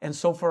And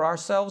so for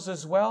ourselves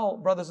as well,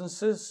 brothers and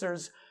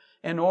sisters,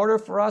 in order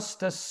for us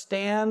to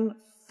stand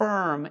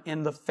firm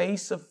in the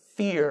face of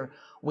fear,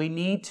 we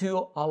need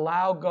to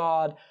allow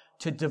God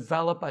to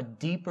develop a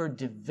deeper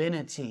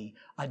divinity,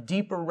 a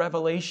deeper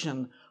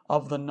revelation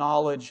of the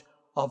knowledge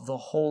of the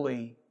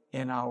holy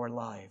in our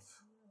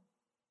life.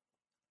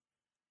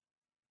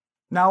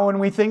 Now, when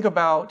we think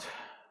about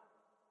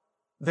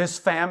this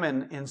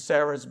famine in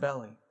Sarah's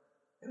belly,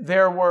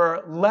 there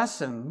were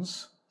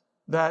lessons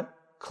that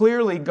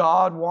clearly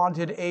God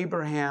wanted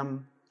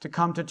Abraham to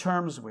come to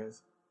terms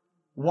with.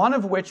 One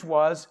of which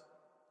was,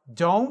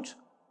 don't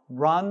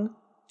run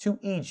to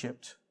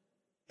Egypt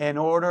in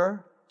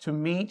order to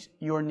meet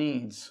your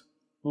needs.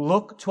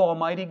 Look to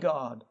Almighty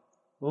God.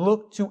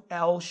 Look to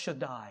El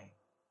Shaddai.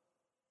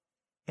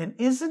 And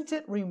isn't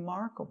it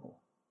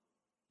remarkable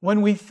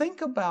when we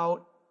think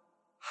about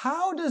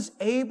how does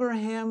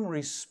Abraham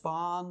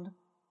respond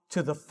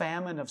to the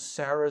famine of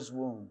Sarah's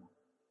womb?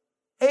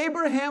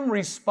 Abraham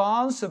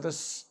responds to the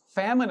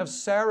famine of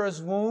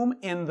Sarah's womb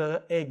in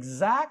the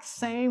exact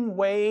same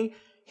way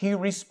he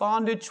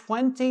responded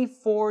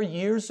 24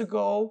 years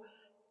ago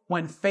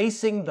when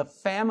facing the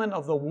famine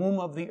of the womb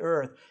of the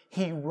earth.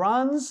 He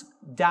runs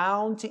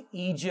down to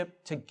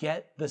Egypt to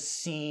get the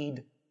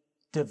seed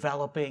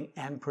developing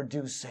and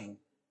producing.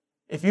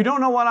 If you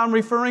don't know what I'm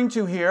referring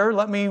to here,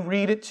 let me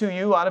read it to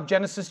you out of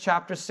Genesis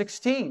chapter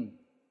 16,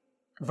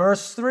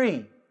 verse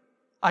 3.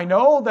 I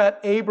know that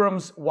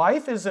Abram's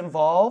wife is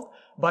involved,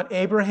 but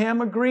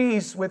Abraham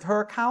agrees with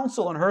her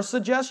counsel and her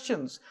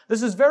suggestions.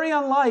 This is very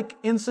unlike,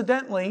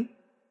 incidentally,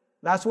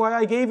 that's why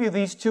I gave you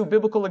these two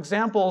biblical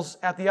examples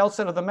at the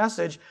outset of the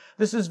message.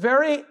 This is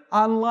very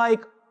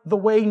unlike the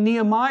way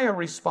Nehemiah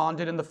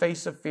responded in the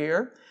face of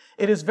fear.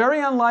 It is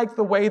very unlike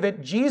the way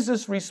that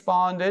Jesus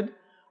responded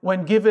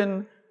when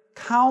given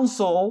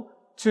counsel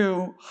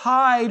to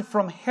hide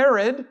from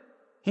Herod.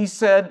 He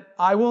said,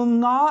 I will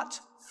not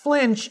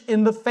flinch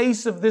in the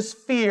face of this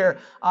fear.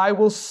 I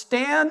will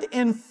stand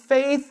in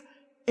faith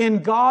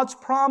in God's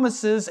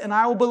promises, and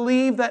I will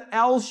believe that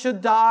El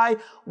Shaddai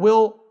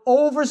will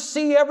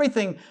oversee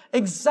everything.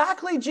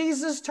 Exactly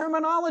Jesus'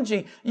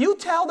 terminology. You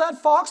tell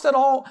that fox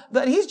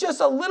that he's just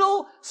a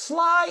little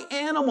sly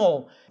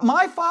animal.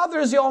 My Father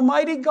is the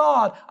Almighty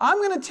God. I'm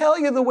going to tell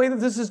you the way that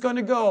this is going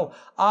to go.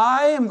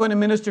 I am going to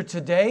minister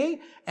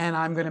today, and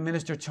I'm going to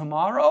minister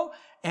tomorrow,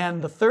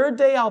 and the third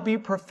day I'll be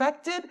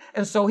perfected.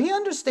 And so he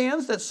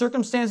understands that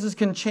circumstances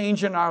can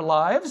change in our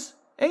lives.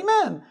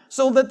 Amen.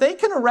 So that they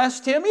can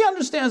arrest him. He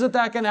understands that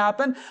that can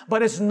happen,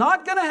 but it's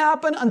not going to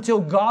happen until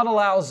God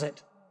allows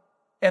it.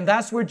 And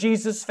that's where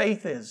Jesus'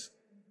 faith is.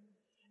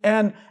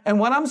 And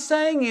what I'm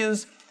saying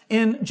is,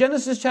 in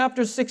Genesis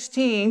chapter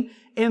 16,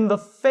 in the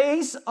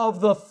face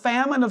of the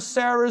famine of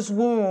Sarah's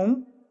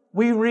womb,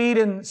 we read,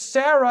 and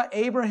Sarah,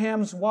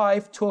 Abraham's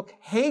wife, took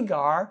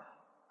Hagar,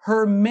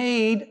 her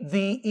maid,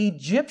 the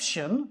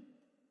Egyptian,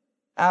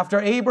 after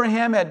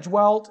Abraham had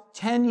dwelt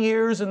 10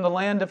 years in the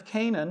land of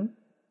Canaan,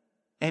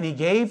 and he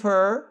gave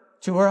her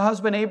to her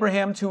husband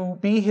Abraham to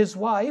be his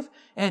wife,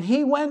 and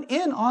he went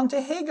in onto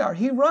Hagar.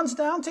 He runs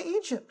down to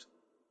Egypt.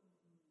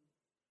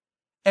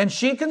 And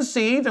she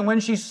conceived, and when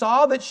she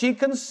saw that she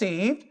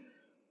conceived,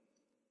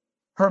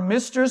 her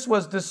mistress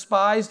was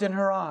despised in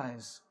her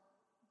eyes.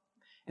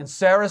 And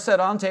Sarah said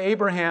unto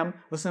Abraham,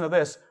 listen to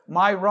this,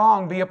 my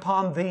wrong be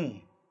upon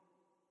thee.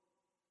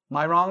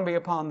 My wrong be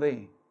upon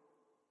thee.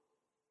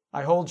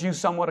 I hold you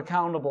somewhat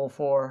accountable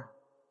for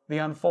the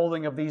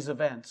unfolding of these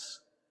events.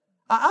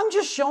 I'm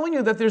just showing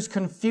you that there's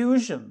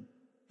confusion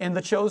in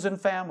the chosen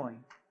family,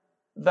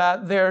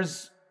 that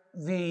there's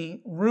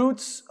the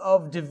roots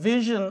of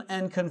division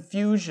and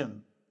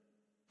confusion,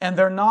 and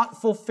they're not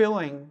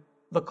fulfilling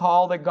the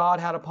call that God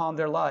had upon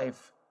their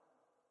life.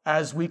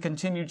 As we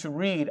continue to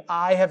read,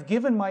 I have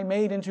given my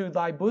maid into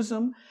thy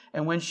bosom,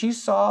 and when she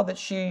saw that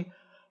she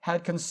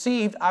had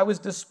conceived, I was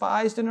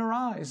despised in her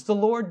eyes. The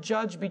Lord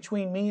judge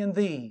between me and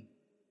thee.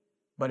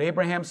 But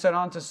Abraham said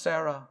unto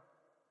Sarah,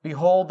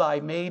 behold, thy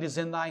maid is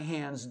in thy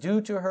hands. Do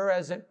to her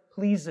as it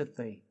pleaseth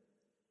thee.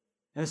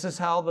 And this is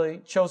how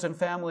the chosen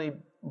family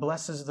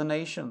blesses the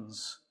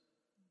nations.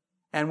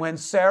 And when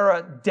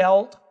Sarah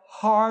dealt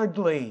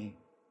hardly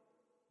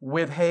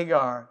with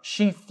Hagar,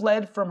 she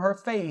fled from her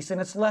face,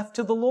 and it's left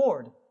to the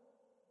Lord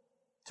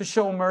to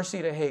show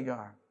mercy to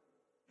Hagar.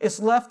 It's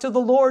left to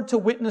the Lord to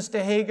witness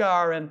to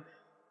Hagar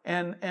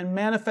and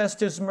manifest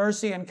his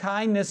mercy and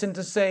kindness, and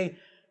to say,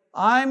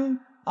 I'm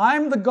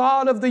the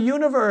God of the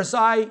universe.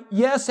 I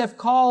have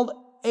called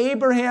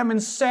Abraham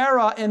and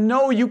Sarah, and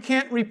no, you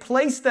can't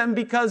replace them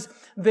because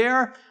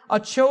they're a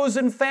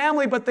chosen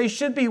family, but they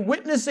should be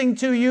witnessing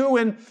to you,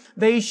 and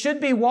they should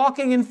be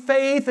walking in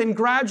faith and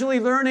gradually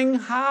learning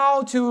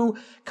how to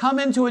come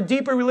into a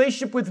deeper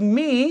relationship with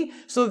me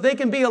so that they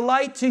can be a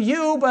light to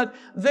you, but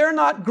they're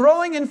not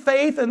growing in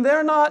faith, and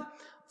they're not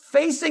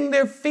facing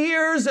their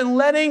fears and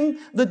letting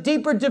the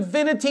deeper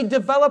divinity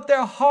develop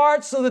their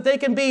hearts so that they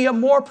can be a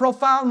more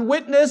profound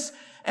witness.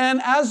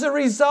 And as a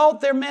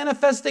result, they're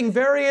manifesting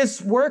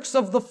various works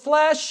of the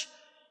flesh.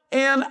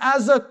 And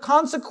as a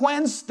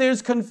consequence,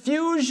 there's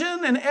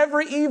confusion and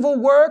every evil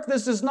work.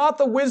 This is not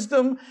the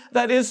wisdom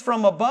that is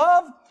from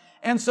above.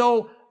 And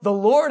so the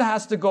Lord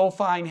has to go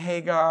find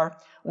Hagar.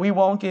 We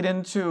won't get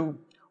into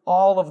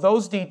all of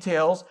those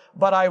details,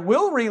 but I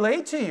will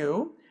relate to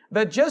you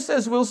that just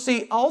as we'll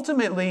see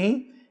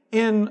ultimately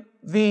in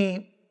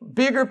the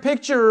bigger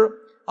picture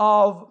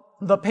of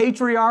the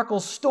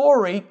patriarchal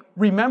story,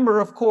 remember,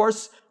 of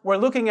course, we're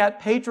looking at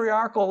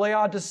patriarchal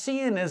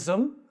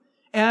Laodiceanism,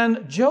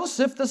 and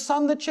Joseph, the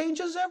son that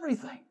changes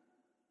everything.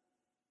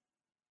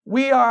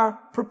 We are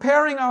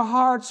preparing our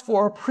hearts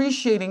for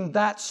appreciating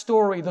that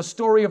story, the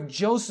story of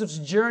Joseph's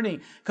journey,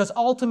 because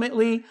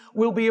ultimately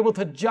we'll be able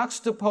to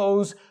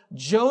juxtapose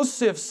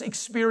Joseph's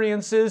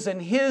experiences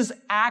and his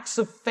acts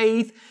of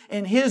faith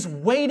and his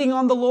waiting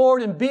on the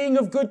Lord and being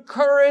of good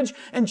courage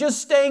and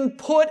just staying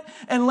put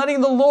and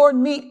letting the Lord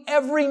meet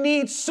every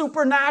need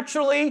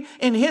supernaturally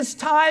in his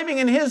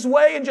timing and his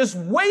way and just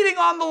waiting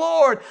on the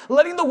Lord,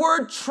 letting the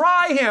word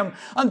try him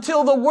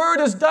until the word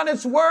has done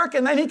its work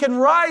and then he can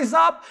rise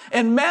up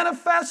and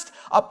manifest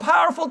a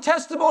powerful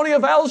testimony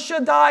of El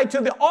Shaddai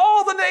to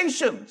all the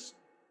nations.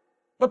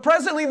 But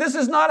presently this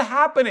is not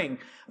happening.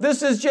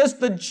 This is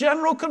just the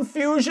general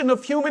confusion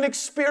of human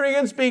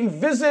experience being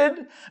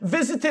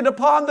visited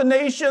upon the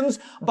nations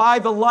by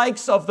the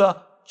likes of the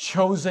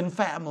chosen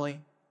family.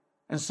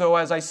 And so,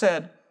 as I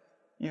said,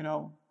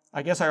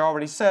 I guess I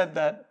already said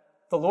that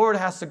the Lord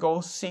has to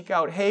go seek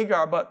out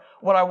Hagar. But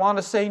what I want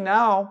to say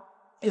now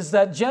is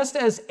that just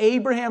as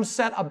Abraham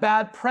set a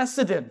bad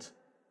precedent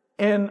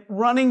in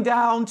running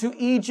down to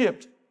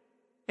Egypt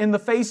in the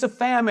face of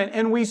famine,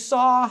 and we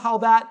saw how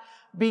that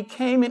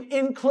became an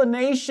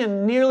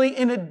inclination, nearly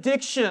an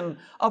addiction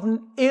of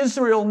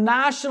Israel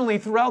nationally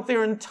throughout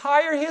their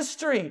entire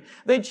history.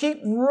 They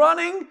keep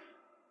running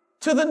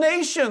to the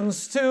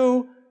nations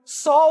to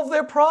solve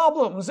their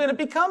problems, and it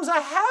becomes a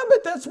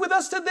habit that's with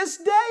us to this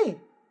day.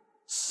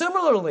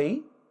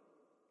 Similarly,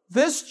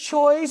 this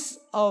choice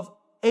of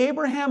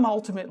Abraham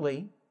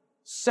ultimately,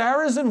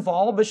 Sarah's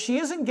involved, but she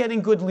isn't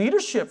getting good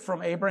leadership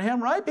from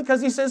Abraham, right?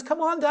 Because he says,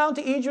 come on down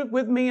to Egypt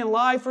with me and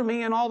lie for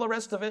me and all the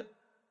rest of it.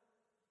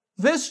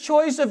 This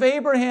choice of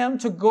Abraham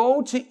to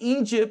go to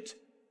Egypt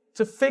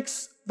to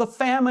fix the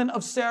famine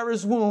of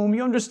Sarah's womb,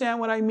 you understand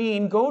what I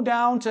mean? Go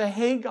down to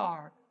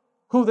Hagar,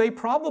 who they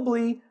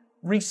probably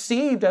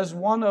received as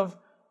one of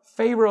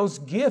Pharaoh's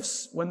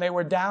gifts when they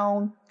were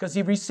down, because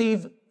he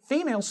received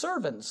female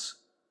servants.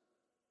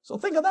 So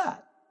think of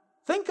that.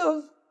 Think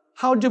of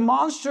how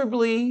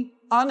demonstrably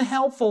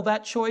unhelpful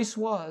that choice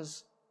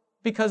was,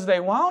 because they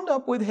wound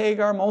up with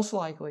Hagar most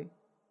likely.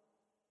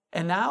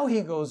 And now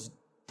he goes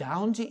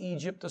down to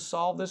Egypt to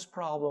solve this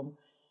problem,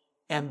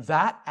 and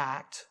that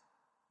act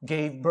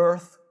gave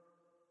birth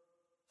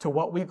to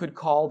what we could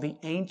call the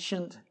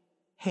ancient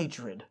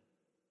hatred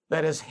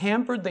that has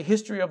hampered the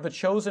history of the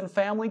chosen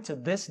family to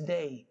this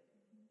day.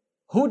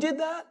 Who did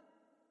that?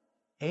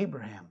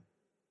 Abraham.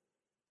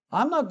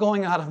 I'm not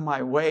going out of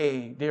my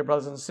way, dear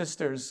brothers and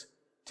sisters,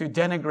 to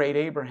denigrate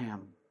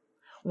Abraham.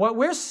 What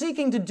we're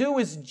seeking to do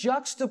is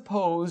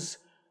juxtapose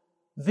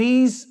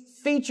these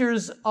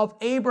features of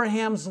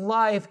Abraham's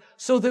life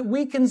so that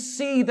we can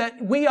see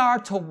that we are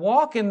to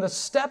walk in the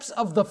steps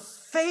of the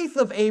faith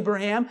of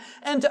Abraham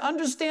and to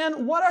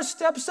understand what are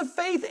steps of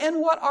faith and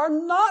what are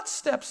not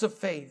steps of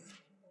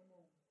faith.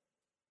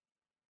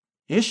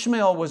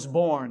 Ishmael was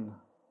born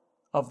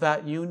of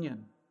that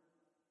union.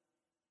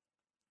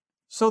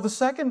 So the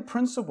second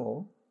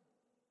principle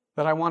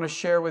that I want to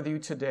share with you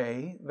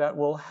today that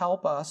will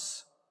help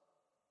us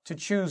to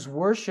choose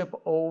worship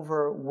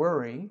over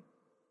worry,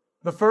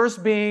 the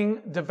first being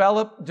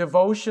develop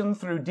devotion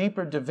through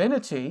deeper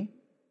divinity.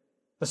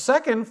 The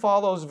second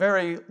follows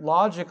very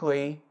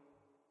logically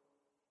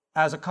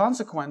as a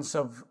consequence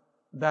of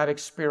that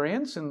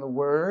experience in the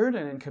Word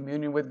and in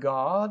communion with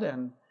God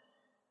and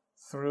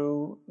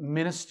through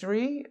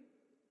ministry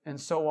and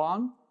so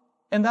on.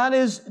 And that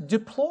is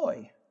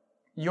deploy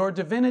your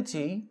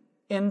divinity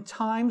in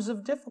times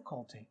of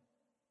difficulty.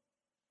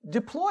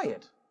 Deploy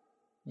it.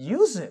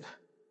 Use it.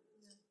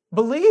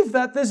 Believe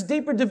that this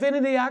deeper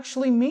divinity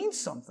actually means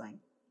something.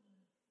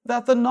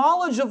 That the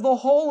knowledge of the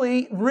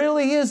holy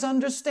really is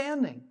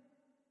understanding.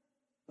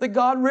 That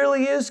God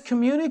really is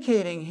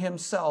communicating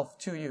himself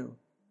to you.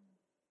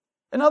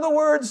 In other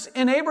words,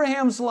 in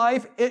Abraham's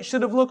life, it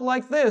should have looked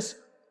like this.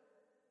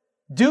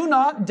 Do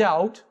not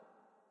doubt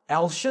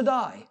El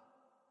Shaddai.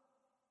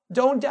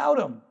 Don't doubt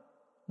him.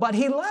 But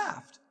he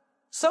laughed.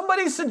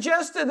 Somebody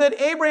suggested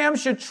that Abraham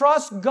should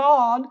trust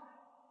God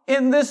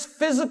in this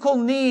physical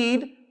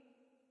need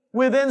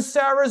within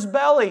Sarah's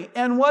belly.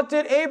 And what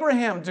did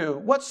Abraham do?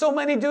 What so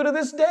many do to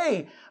this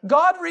day?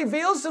 God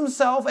reveals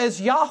himself as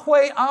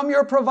Yahweh, I'm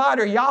your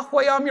provider.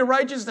 Yahweh, I'm your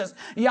righteousness.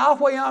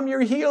 Yahweh, I'm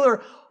your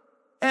healer.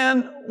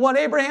 And what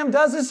Abraham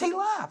does is he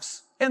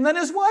laughs. And then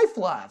his wife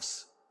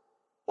laughs.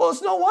 Well,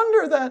 it's no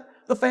wonder that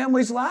the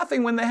family's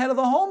laughing when the head of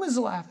the home is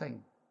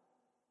laughing.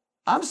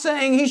 I'm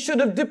saying he should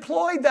have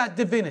deployed that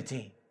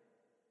divinity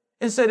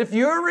and said, if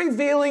you're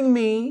revealing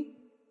me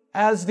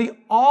as the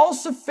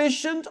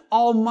all-sufficient,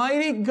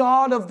 almighty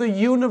God of the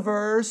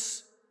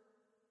universe,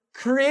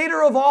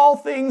 creator of all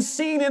things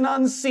seen and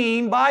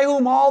unseen, by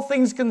whom all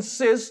things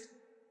consist,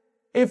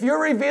 if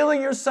you're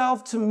revealing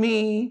yourself to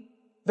me,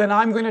 then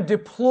I'm going to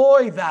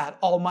deploy that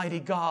Almighty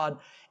God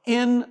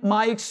in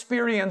my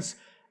experience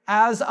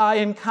as I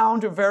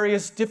encounter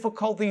various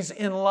difficulties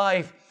in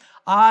life.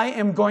 I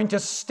am going to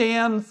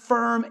stand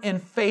firm in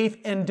faith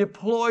and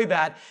deploy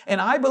that. And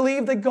I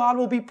believe that God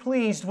will be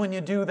pleased when you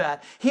do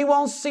that. He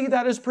won't see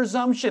that as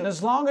presumption.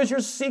 As long as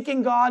you're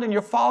seeking God and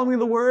you're following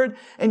the Word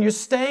and you're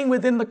staying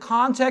within the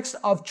context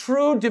of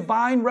true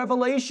divine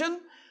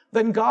revelation,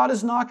 then God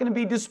is not going to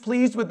be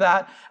displeased with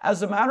that.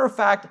 As a matter of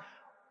fact,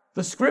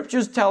 the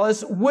Scriptures tell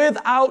us,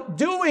 without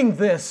doing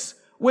this,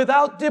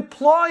 without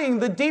deploying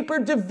the deeper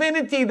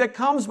divinity that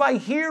comes by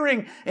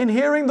hearing and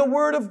hearing the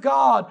Word of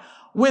God,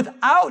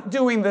 without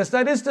doing this,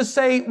 that is to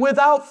say,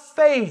 without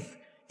faith,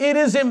 it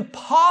is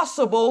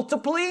impossible to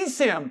please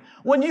Him.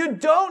 When you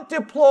don't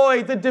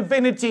deploy the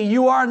divinity,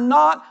 you are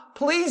not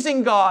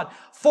pleasing God.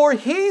 For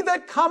he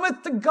that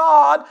cometh to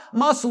God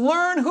must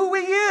learn who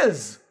He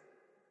is.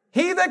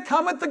 He that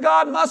cometh to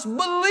God must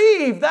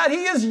believe that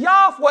He is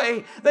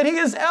Yahweh, that He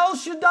is El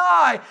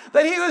Shaddai,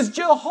 that He is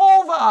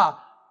Jehovah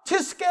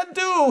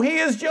Tiskadu. He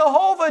is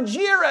Jehovah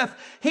Jireh.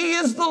 He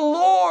is the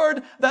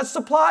Lord that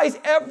supplies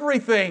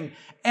everything.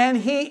 And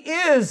He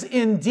is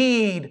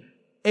indeed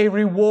a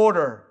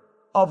rewarder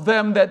of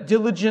them that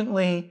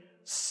diligently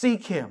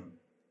seek Him.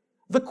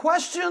 The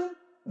question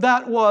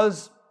that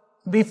was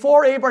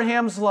before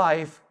Abraham's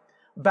life,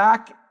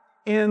 back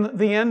in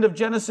the end of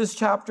Genesis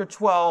chapter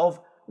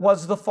 12,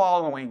 was the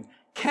following: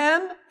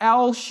 can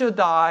El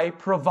Shaddai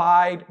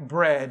provide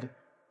bread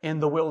in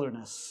the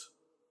wilderness?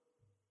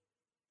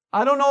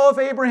 I don't know if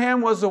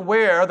Abraham was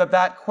aware that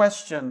that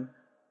question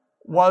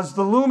was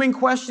the looming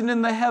question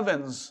in the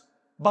heavens,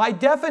 by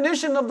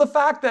definition of the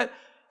fact that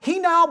he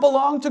now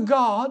belonged to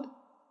God,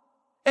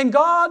 and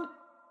God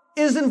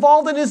is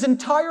involved in his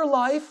entire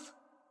life.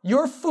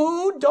 Your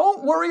food,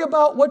 don't worry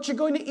about what you're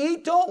going to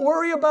eat. Don't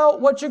worry about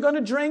what you're going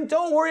to drink.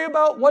 Don't worry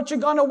about what you're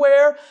going to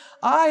wear.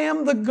 I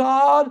am the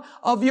God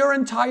of your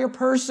entire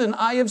person.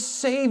 I have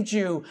saved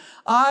you.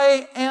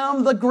 I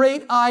am the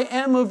great I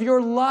am of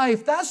your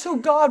life. That's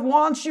who God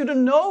wants you to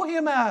know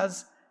Him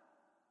as.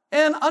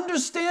 And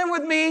understand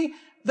with me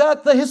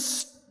that the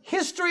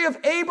history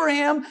of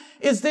Abraham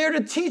is there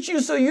to teach you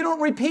so you don't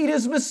repeat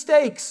his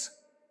mistakes.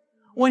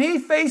 When he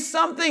faced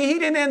something he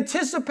didn't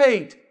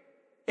anticipate,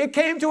 it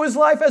came to his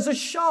life as a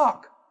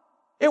shock.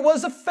 It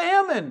was a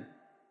famine.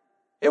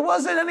 It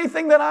wasn't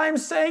anything that I'm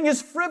saying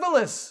is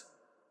frivolous.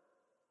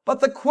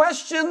 But the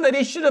question that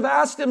he should have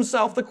asked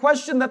himself, the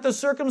question that the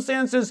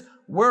circumstances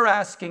were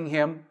asking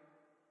him,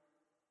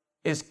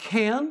 is,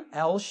 can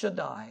El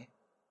Shaddai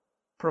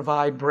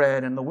provide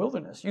bread in the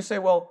wilderness? You say,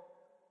 well,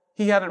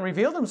 He hadn't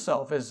revealed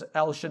Himself as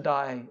El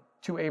Shaddai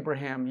to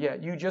Abraham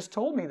yet. You just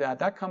told me that.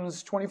 That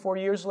comes 24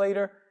 years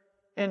later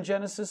in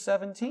Genesis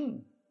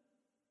 17.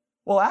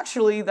 Well,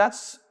 actually,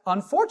 that's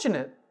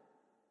unfortunate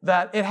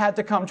that it had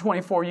to come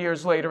 24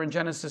 years later in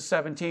Genesis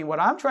 17. What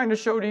I'm trying to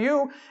show to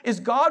you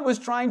is God was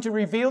trying to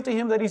reveal to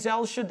him that He's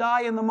El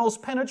Shaddai in the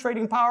most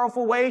penetrating,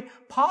 powerful way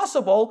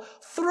possible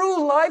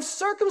through life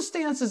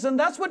circumstances. And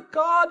that's what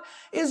God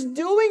is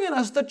doing in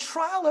us. The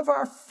trial of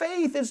our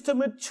faith is to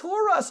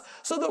mature us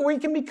so that we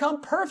can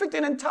become perfect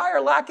and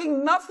entire,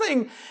 lacking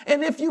nothing.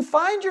 And if you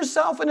find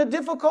yourself in a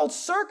difficult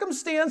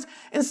circumstance,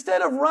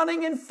 instead of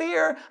running in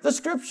fear, the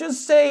Scriptures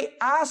say,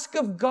 ask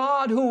of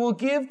God, who will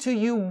give to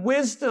you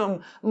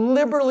wisdom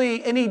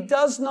liberally, and He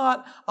does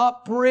not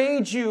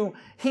upbraid you.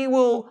 He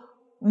will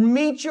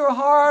meet your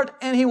heart,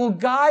 and He will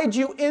guide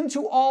you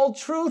into all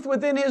truth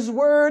within His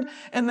Word,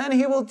 and then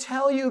He will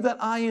tell you that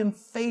I am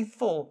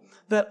faithful,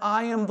 that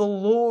I am the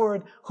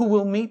Lord who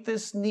will meet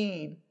this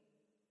need.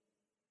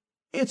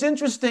 It's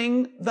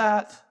interesting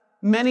that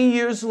many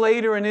years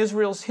later in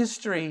Israel's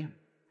history,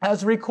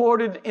 as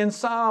recorded in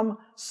Psalm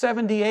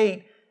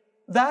 78,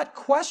 that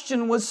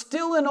question was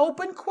still an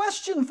open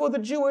question for the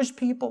Jewish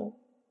people.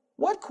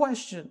 What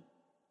question?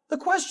 The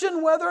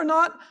question whether or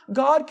not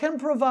God can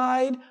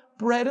provide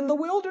bread in the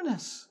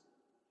wilderness.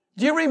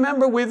 Do you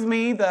remember with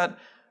me that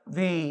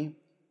the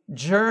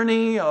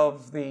journey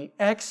of the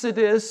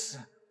Exodus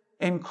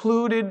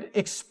included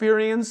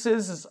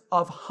experiences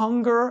of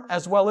hunger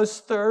as well as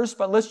thirst?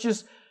 But let's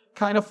just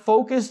kind of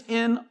focus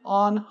in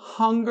on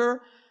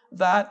hunger,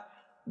 that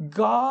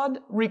God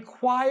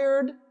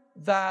required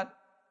that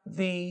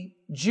the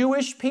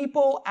Jewish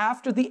people,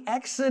 after the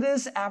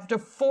Exodus, after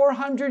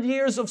 400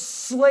 years of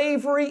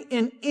slavery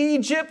in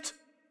Egypt,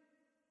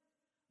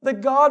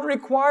 that God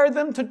required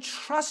them to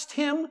trust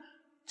Him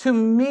to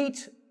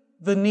meet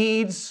the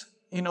needs,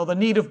 the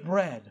need of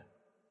bread.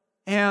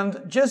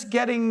 And just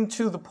getting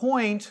to the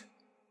point,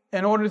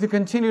 in order to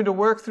continue to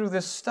work through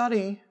this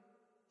study,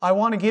 I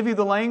want to give you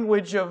the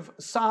language of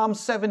Psalm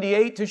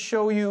 78 to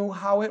show you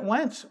how it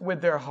went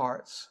with their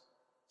hearts.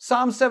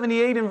 Psalm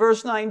 78 in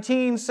verse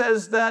 19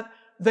 says that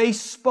they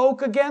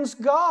spoke against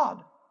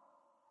God.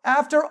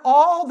 After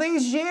all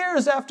these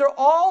years, after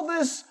all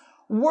this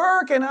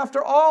work and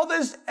after all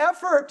this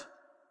effort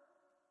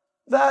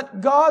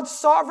that God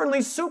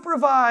sovereignly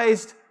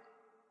supervised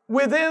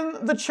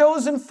within the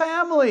chosen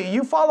family.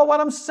 You follow what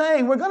I'm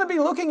saying? We're going to be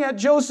looking at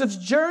Joseph's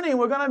journey.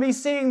 We're going to be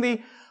seeing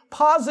the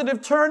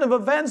positive turn of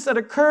events that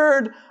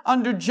occurred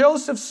under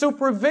Joseph's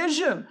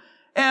supervision.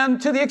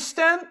 And to the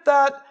extent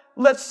that,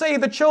 let's say,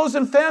 the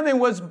chosen family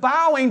was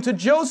bowing to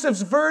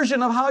Joseph's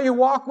version of how you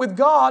walk with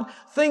God,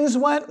 things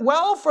went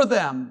well for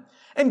them.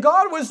 And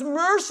God was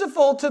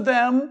merciful to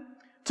them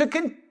to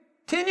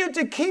continue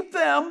to keep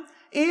them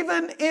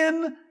even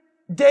in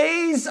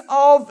days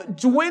of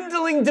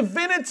dwindling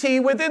divinity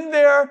within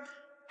their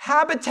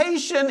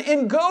habitation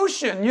in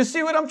Goshen. You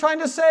see what I'm trying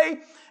to say?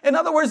 In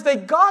other words, they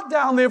got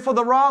down there for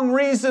the wrong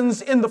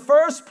reasons in the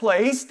first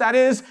place. That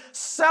is,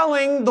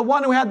 selling the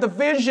one who had the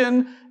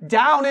vision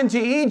down into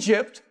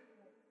Egypt.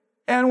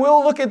 And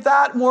we'll look at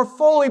that more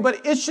fully,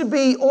 but it should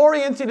be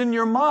oriented in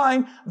your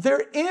mind.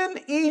 They're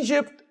in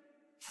Egypt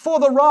for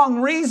the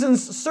wrong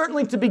reasons,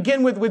 certainly to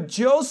begin with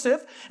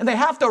Joseph. And they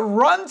have to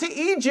run to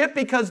Egypt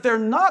because they're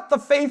not the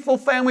faithful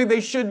family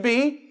they should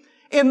be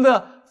in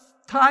the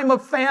time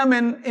of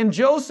famine in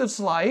Joseph's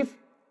life.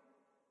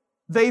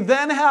 They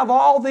then have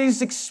all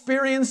these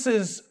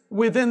experiences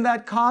within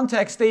that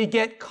context. They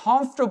get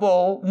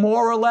comfortable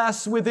more or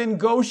less within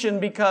Goshen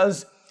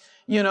because,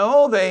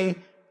 they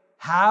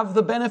have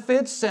the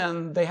benefits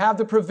and they have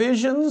the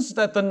provisions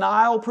that the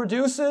Nile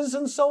produces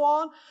and so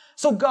on.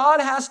 So God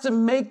has to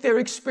make their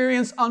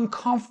experience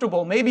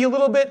uncomfortable, maybe a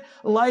little bit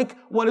like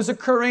what is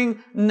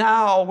occurring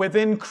now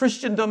within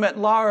Christendom at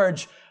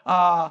large.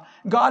 God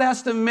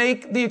has to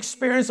make the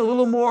experience a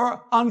little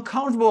more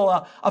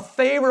uncomfortable. A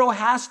Pharaoh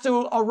has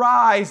to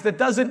arise that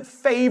doesn't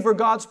favor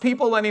God's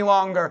people any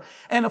longer.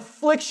 And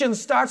affliction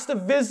starts to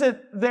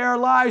visit their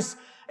lives,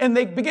 and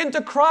they begin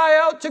to cry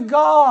out to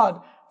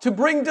God to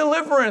bring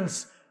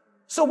deliverance.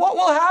 So what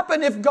will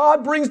happen if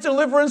God brings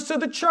deliverance to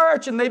the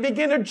church and they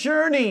begin a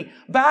journey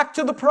back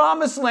to the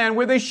promised land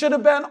where they should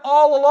have been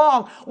all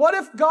along? What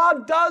if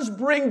God does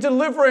bring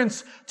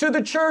deliverance to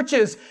the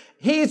churches?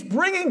 He's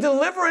bringing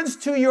deliverance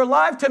to your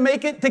life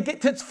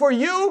for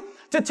you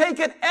to take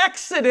an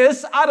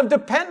exodus out of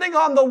depending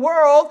on the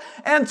world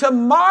and to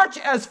march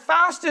as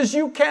fast as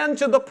you can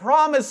to the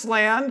promised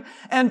land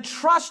and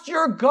trust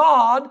your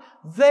God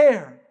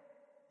there.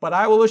 But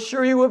I will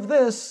assure you of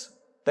this,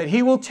 that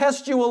He will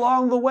test you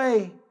along the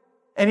way,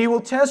 and He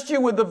will test you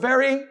with the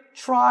very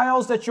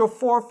trials that your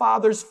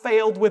forefathers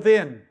failed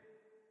within.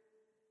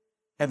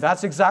 And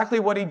that's exactly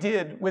what He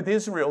did with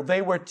Israel.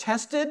 They were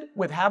tested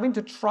with having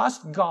to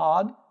trust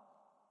God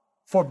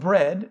for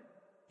bread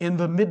in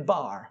the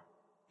midbar,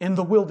 in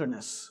the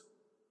wilderness.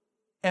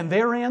 And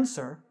their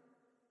answer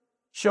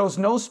shows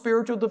no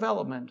spiritual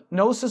development,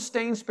 no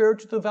sustained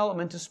spiritual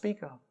development to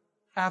speak of.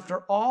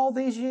 After all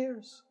these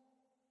years,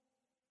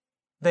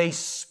 they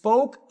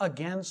spoke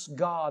against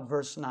God,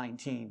 verse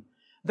 19.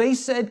 They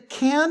said,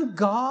 "Can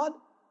God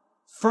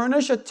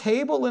furnish a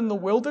table in the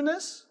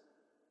wilderness?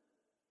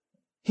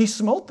 He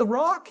smote the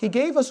rock. He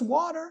gave us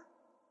water."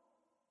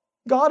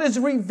 God is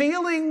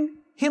revealing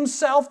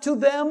Himself to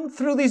them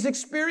through these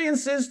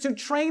experiences to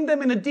train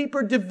them in a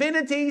deeper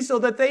divinity so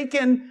that they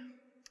can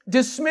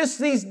dismiss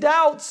these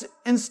doubts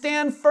and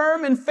stand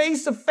firm in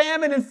face of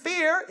famine and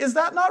fear. Is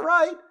that not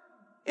right?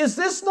 Is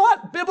this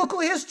not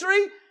biblical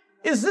history?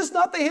 Is this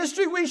not the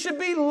history we should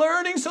be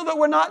learning so that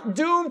we're not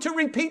doomed to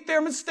repeat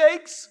their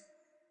mistakes?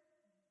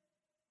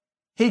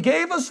 He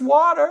gave us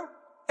water,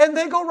 and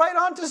they go right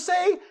on to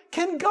say,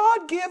 can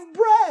God give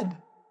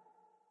bread?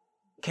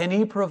 Can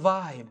He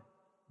provide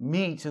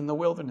meat in the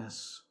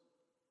wilderness?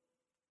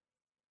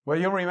 Well,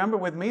 you'll remember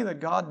with me that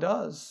God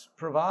does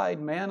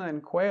provide manna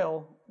and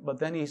quail, but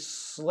then He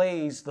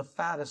slays the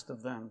fattest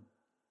of them.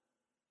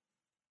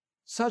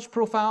 Such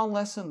profound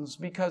lessons,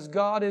 because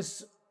God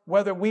is,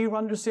 whether we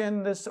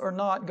understand this or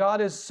not, God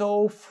is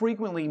so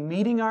frequently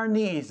meeting our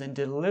needs and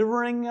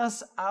delivering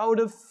us out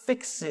of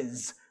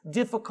fixes,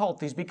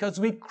 difficulties, because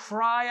we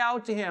cry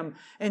out to Him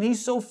and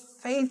He's so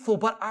faithful.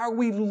 But are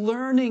we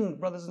learning,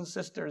 brothers and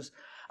sisters?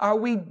 Are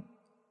we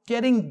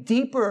getting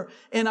deeper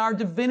in our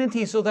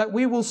divinity so that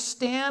we will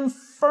stand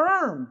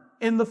firm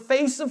in the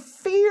face of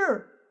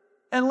fear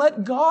and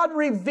let God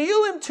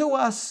reveal Him to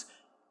us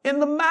in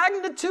the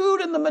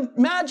magnitude and the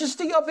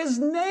majesty of His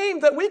name,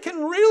 that we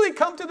can really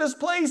come to this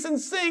place and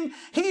sing,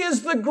 He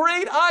is the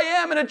great I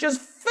am, and it just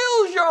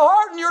fills your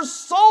heart and your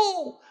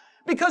soul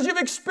because you've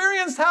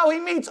experienced how He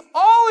meets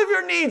all of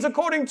your needs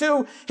according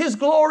to His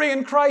glory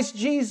in Christ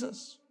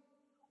Jesus.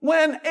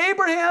 When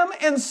Abraham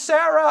and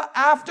Sarah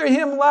after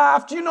him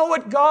laughed, you know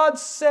what God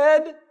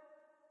said?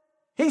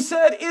 He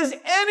said, "Is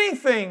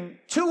anything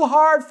too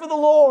hard for the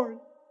Lord?"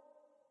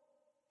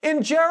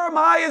 In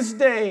Jeremiah's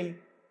day,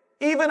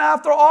 even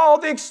after all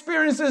the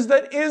experiences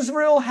that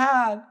Israel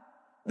had,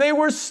 they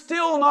were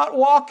still not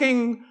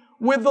walking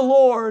with the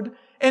Lord.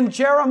 And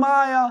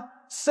Jeremiah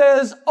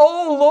says,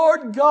 "O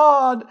Lord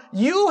God,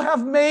 you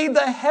have made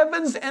the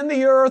heavens and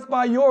the earth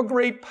by your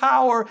great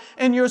power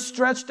and your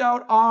stretched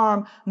out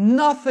arm.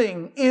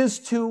 Nothing is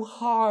too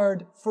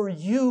hard for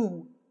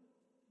you."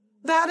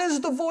 That is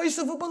the voice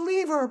of a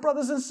believer,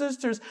 brothers and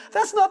sisters.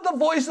 That's not the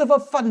voice of a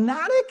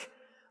fanatic.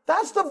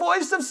 That's the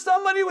voice of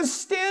somebody who is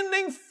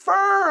standing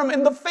firm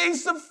in the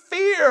face of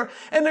fear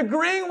and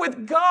agreeing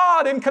with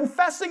God and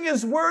confessing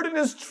His word and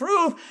His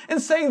truth and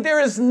saying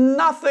there is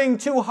nothing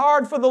too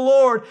hard for the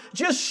Lord.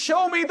 Just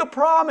show me the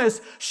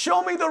promise.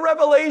 Show me the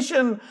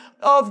revelation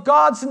of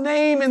God's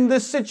name in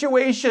this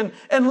situation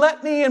and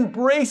let me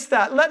embrace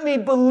that. Let me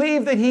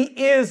believe that He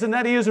is and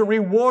that He is a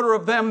rewarder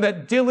of them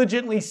that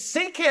diligently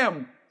seek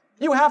Him.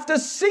 You have to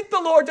seek the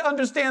Lord to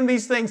understand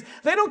these things.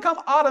 They don't come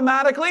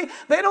automatically.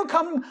 They don't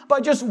come by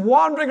just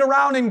wandering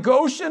around in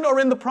Goshen or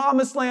in the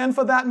Promised Land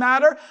for that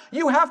matter.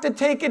 You have to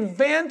take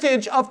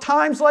advantage of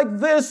times like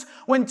this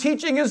when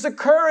teaching is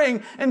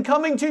occurring and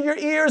coming to your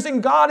ears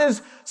and God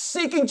is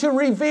seeking to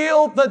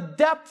reveal the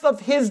depth of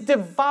His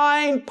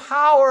divine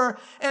power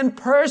and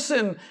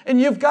person.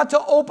 And you've got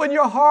to open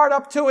your heart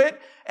up to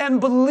it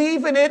and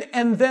believe in it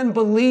and then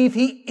believe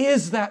He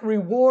is that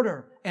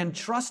rewarder. And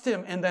trust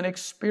Him and then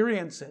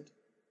experience it.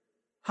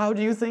 How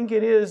do you think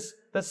it is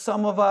that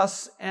some of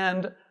us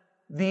and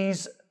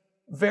these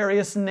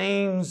various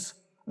names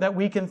that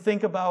we can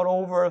think about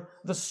over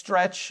the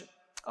stretch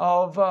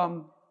of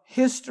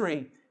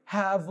history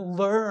have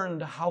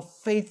learned how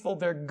faithful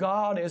their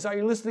God is? Are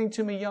you listening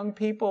to me, young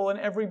people and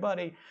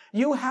everybody?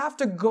 You have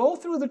to go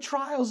through the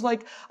trials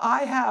like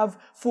I have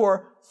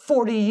for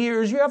 40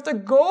 years. You have to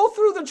go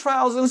through the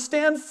trials and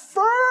stand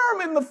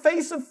firm in the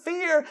face of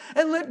fear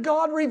and let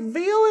God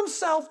reveal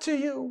Himself to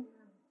you.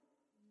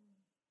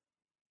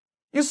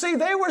 You see,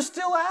 they were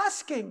still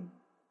asking.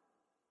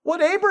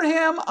 What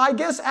Abraham, I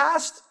guess,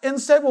 asked and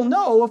said, well,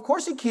 no, of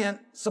course He can't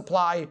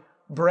supply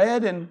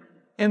bread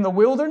in the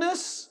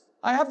wilderness.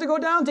 I have to go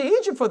down to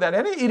Egypt for that.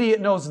 Any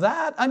idiot knows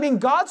that. I mean,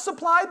 God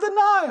supplied the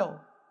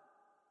Nile.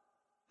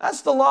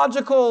 That's the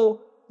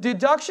logical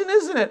deduction,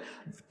 isn't it?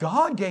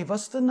 God gave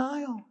us the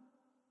Nile.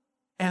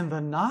 And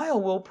the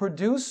Nile will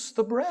produce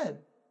the bread.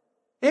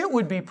 It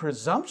would be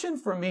presumption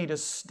for me to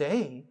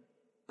stay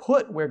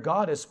put where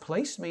God has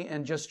placed me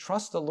and just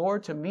trust the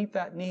Lord to meet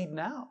that need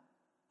now.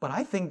 But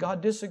I think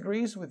God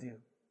disagrees with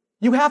you.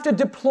 You have to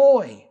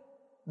deploy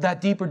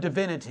that deeper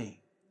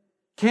divinity.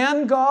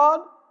 Can God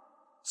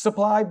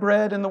supply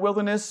bread in the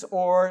wilderness?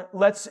 Or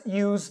let's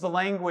use the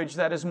language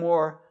that is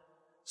more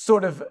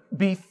sort of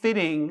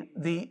befitting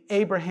the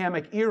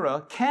Abrahamic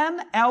era.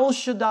 Can El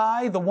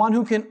Shaddai, the one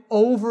who can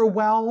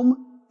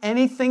overwhelm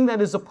anything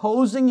that is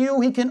opposing you,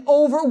 He can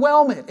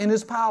overwhelm it in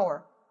His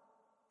power.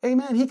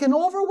 Amen. He can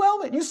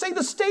overwhelm it. You say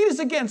the state is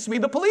against me,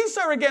 the police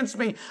are against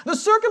me, the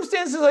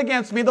circumstances are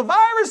against me, the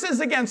virus is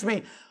against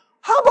me.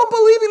 How about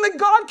believing that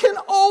God can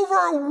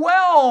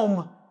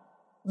overwhelm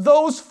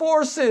those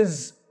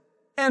forces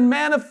and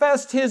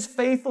manifest His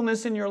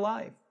faithfulness in your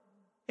life?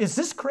 Is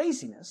this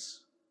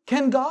craziness?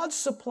 Can God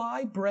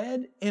supply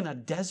bread in a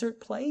desert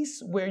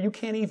place where you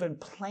can't even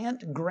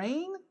plant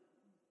grain?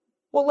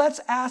 Well, let's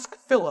ask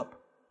Philip.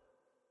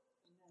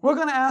 We're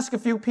going to ask a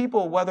few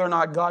people whether or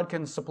not God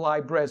can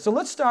supply bread. So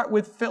let's start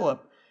with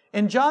Philip.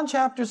 In John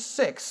chapter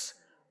 6,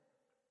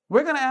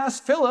 we're going to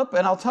ask Philip,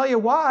 and I'll tell you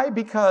why,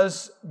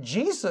 because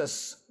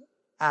Jesus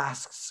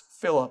asks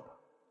Philip,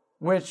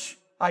 which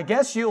I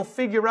guess you'll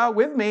figure out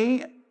with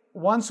me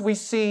once we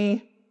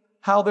see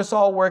how this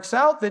all works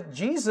out, that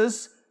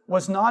Jesus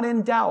was not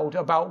in doubt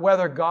about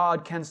whether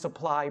God can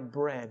supply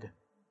bread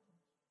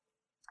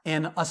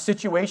in a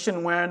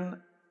situation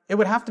when it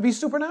would have to be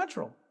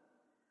supernatural.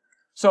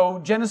 So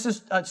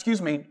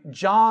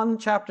John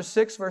chapter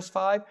 6, verse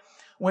 5,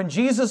 when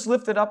Jesus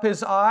lifted up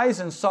His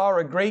eyes and saw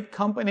a great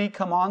company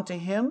come unto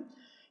Him,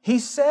 He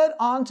said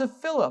unto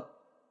Philip,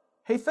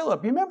 hey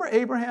Philip, you remember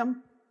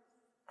Abraham?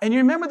 And you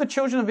remember the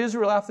children of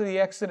Israel after the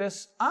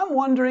Exodus? I'm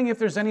wondering if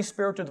there's any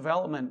spiritual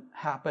development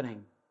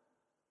happening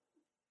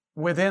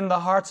within the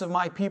hearts of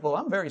my people.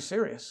 I'm very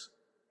serious.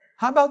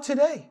 How about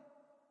today?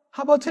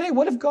 How about today?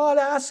 What if God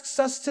asks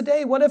us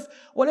today? What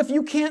if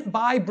you can't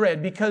buy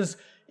bread because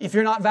if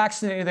you're not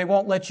vaccinated, they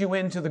won't let you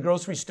into the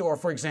grocery store,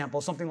 for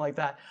example, something like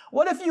that.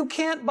 What if you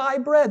can't buy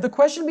bread? The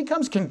question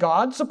becomes, can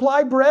God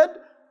supply bread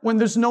when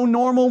there's no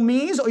normal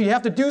means? Or you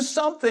have to do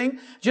something,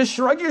 just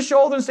shrug your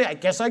shoulder and say, I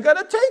guess I got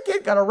to take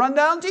it, got to run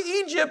down to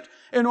Egypt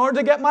in order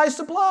to get my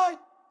supply.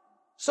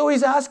 So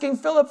He's asking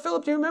Philip,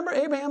 do you remember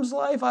Abraham's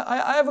life?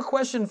 I have a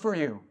question for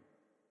you.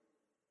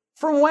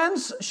 From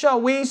whence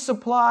shall we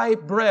supply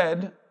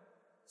bread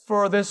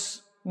for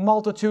this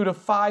multitude of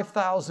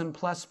 5,000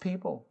 plus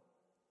people?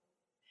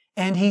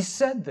 And He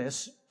said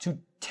this to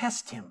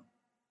test him.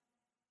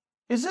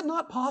 Is it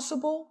not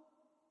possible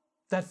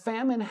that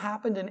famine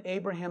happened in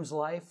Abraham's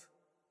life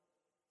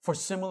for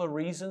similar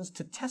reasons,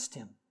 to test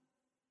him?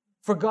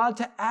 For God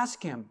to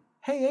ask him,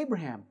 hey,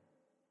 Abraham,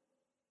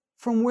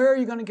 from where are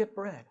you going to get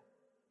bread?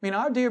 I mean,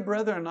 our dear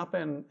brethren up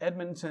in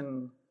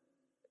Edmonton,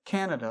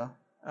 Canada,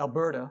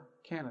 Alberta,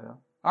 Canada,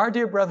 our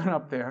dear brethren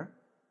up there,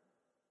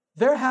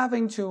 they're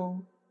having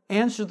to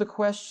answer the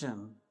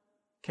question,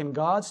 can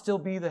God still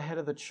be the head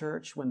of the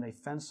church when they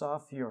fence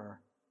off your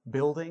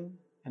building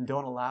and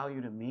don't allow you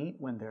to meet,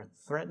 when they're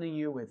threatening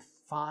you with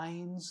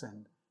fines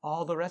and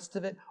all the rest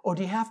of it? Or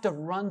do you have to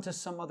run to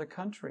some other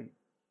country?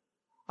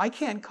 I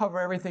can't cover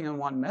everything in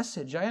one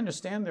message. I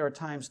understand there are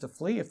times to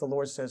flee. If the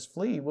Lord says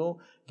flee,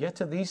 we'll get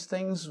to these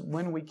things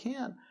when we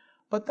can.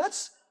 But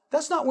that's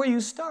not where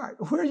you start.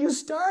 Where you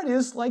start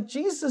is, like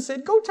Jesus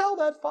said, go tell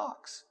that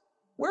fox.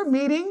 We're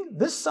meeting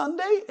this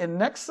Sunday and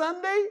next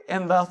Sunday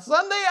and the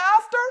Sunday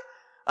after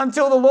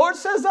until the Lord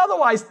says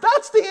otherwise.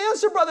 That's the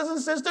answer, brothers and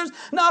sisters.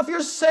 Now, if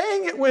you're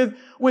saying it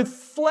with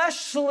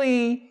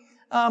fleshly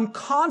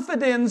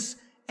confidence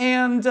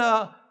and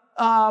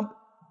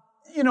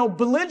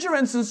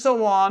belligerence and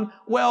so on,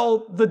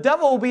 well, the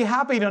devil will be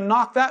happy to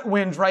knock that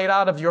wind right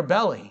out of your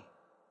belly.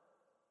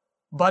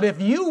 But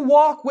if you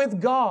walk with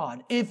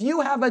God, if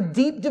you have a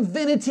deep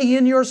divinity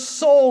in your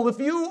soul, if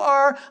you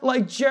are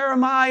like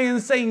Jeremiah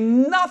and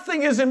saying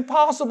nothing is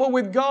impossible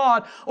with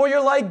God, or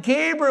you're like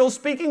Gabriel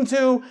speaking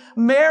to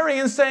Mary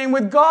and saying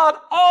with God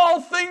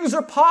all things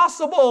are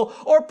possible,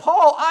 or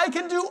Paul, I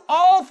can do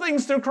all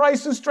things through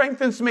Christ who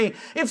strengthens me.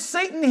 If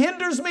Satan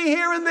hinders me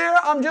here and there,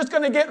 I'm just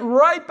going to get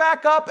right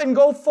back up and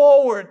go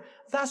forward.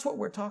 That's what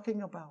we're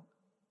talking about.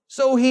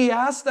 So he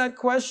asked that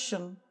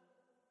question,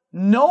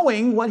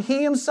 knowing what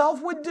he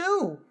himself would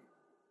do.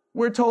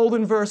 We're told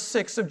in verse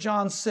 6 of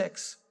John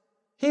 6.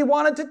 He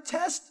wanted to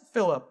test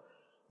Philip.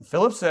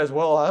 Philip says,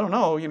 well, I don't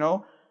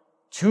know,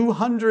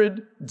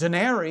 200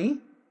 denarii.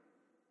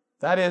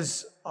 That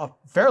is a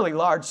fairly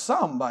large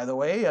sum, by the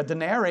way. A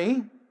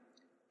denarii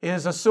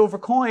is a silver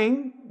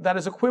coin that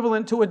is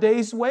equivalent to a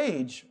day's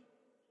wage.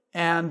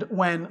 And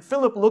when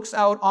Philip looks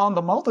out on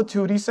the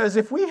multitude, he says,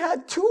 if we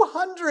had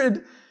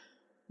 200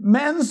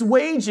 men's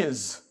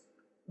wages,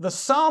 the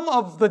sum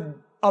of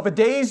a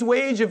day's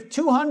wage of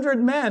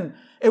 200 men,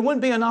 it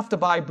wouldn't be enough to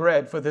buy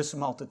bread for this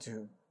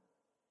multitude.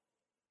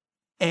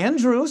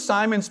 Andrew,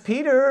 Simon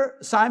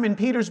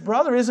Peter's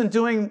brother, isn't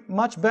doing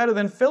much better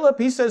than Philip.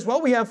 He says,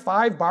 well, we have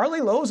 5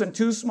 barley loaves and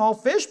 2 small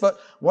fish, but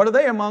what are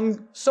they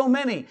among so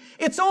many?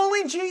 It's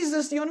only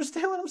Jesus. Do you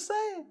understand what I'm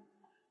saying?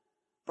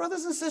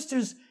 Brothers and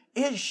sisters,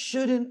 it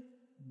shouldn't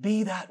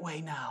be that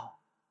way now.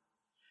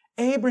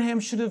 Abraham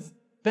should have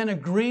been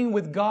agreeing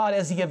with God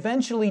as he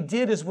eventually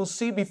did, as we'll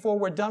see before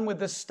we're done with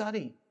this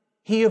study.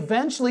 He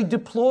eventually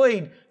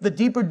deployed the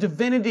deeper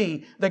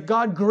divinity that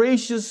God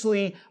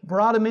graciously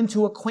brought him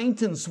into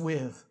acquaintance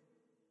with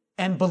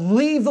and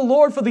believed the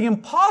Lord for the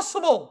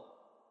impossible.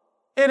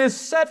 It is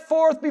set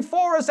forth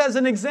before us as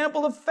an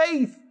example of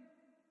faith.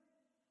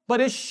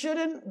 But it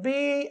shouldn't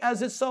be,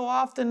 as it so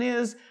often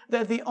is,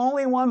 that the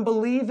only one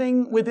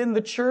believing within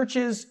the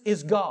churches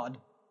is God,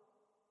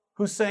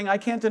 who's saying, I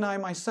can't deny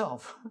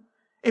myself.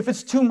 If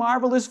it's too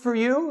marvelous for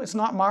you, it's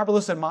not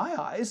marvelous in my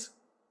eyes.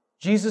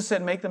 Jesus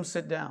said, make them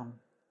sit down.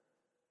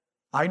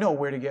 I know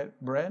where to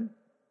get bread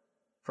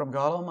from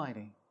God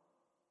Almighty.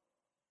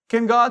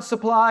 Can God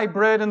supply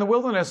bread in the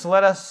wilderness?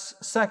 Let us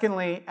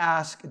secondly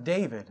ask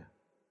David.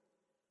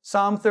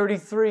 Psalm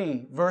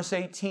 33, verse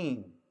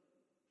 18.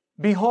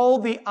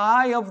 Behold, the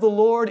eye of the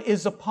Lord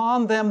is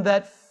upon them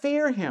that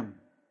fear him.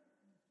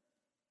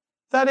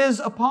 That is,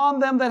 upon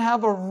them that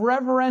have a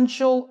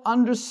reverential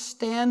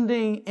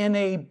understanding in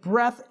a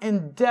breadth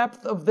and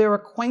depth of their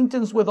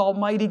acquaintance with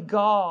Almighty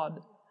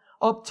God,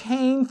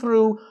 obtained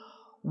through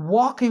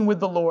walking with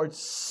the Lord,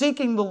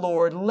 seeking the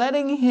Lord,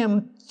 letting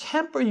him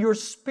temper your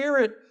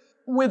spirit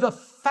with a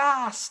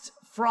fast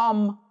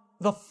from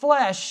the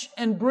flesh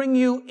and bring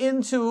you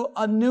into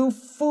a new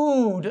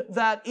food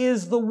that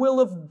is the will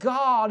of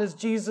God, as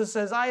Jesus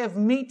says, I have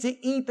meat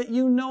to eat that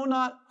you know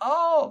not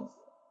of.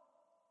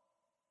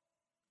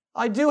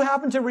 I do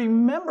happen to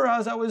remember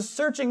as I was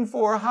searching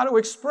for how to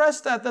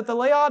express that the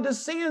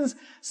Laodiceans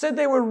said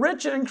they were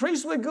rich and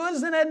increased with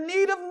goods and had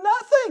need of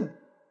nothing.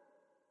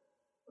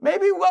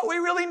 Maybe what we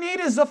really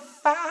need is a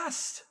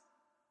fast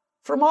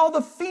from all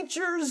the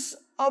features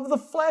of the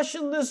flesh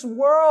in this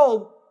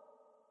world.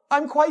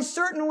 I'm quite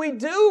certain we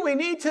do. We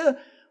need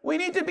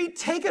to be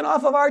taken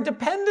off of our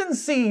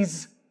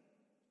dependencies.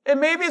 And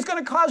maybe it's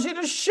going to cause you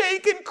to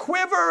shake and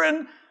quiver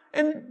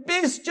and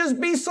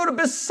just be sort of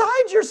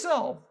beside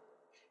yourself.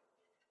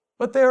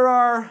 But there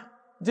are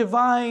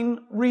divine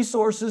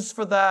resources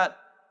for that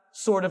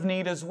sort of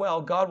need as well.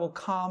 God will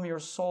calm your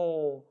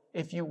soul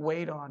if you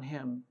wait on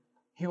him.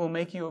 He will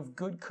make you of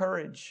good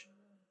courage.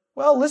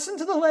 Well, listen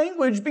to the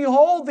language.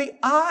 Behold, the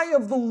eye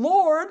of the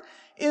Lord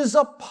is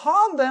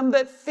upon them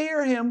that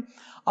fear him,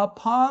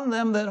 upon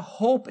them that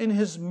hope in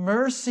his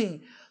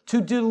mercy, to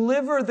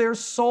deliver their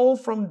soul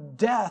from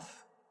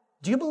death.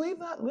 Do you believe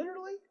that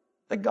literally?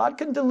 That God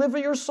can deliver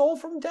your soul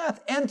from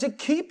death and to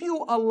keep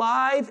you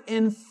alive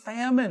in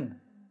famine.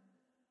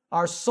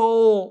 Our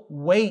soul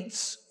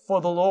waits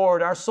for the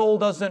Lord. Our soul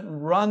doesn't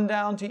run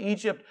down to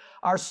Egypt.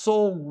 Our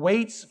soul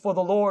waits for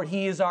the Lord.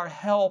 He is our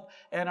help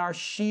and our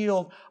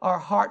shield. Our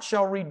heart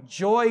shall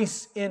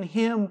rejoice in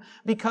him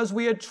because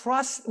we have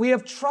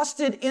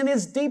trusted in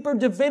his deeper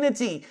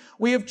divinity.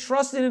 We have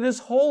trusted in his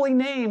holy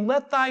name.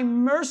 Let thy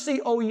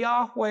mercy, O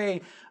Yahweh,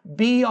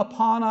 be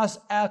upon us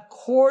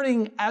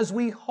according as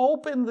we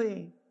hope in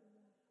thee.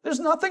 There's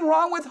nothing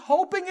wrong with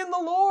hoping in the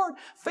Lord.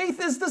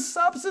 Faith is the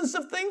substance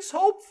of things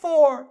hoped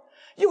for.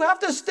 You have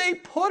to stay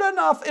put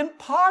enough and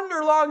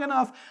ponder long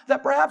enough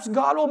that perhaps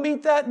God will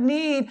meet that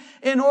need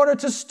in order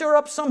to stir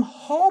up some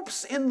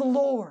hopes in the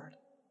Lord.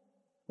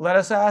 Let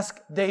us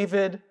ask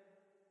David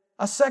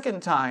a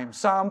second time,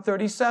 Psalm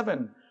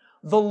 37.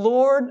 The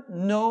Lord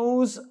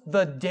knows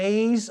the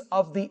days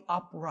of the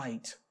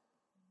upright,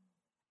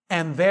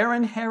 and their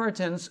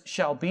inheritance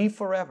shall be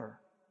forever.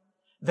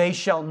 They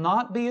shall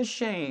not be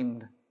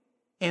ashamed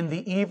in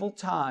the evil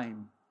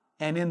time,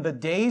 and in the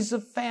days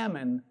of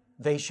famine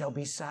they shall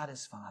be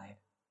satisfied.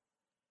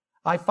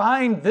 I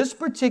find this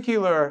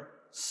particular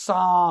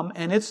psalm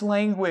and its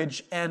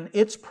language and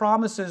its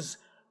promises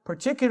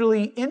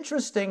particularly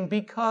interesting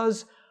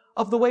because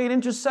of the way it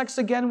intersects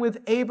again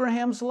with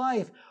Abraham's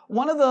life.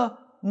 One of the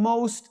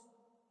most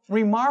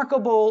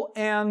remarkable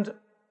and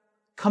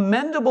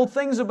commendable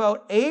things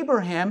about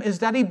Abraham is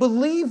that he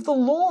believed the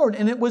Lord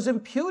and it was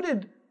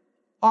imputed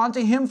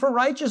onto him for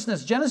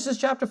righteousness. Genesis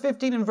chapter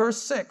 15 and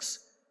verse 6,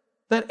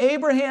 that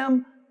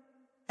Abraham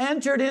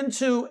entered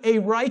into a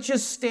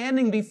righteous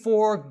standing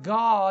before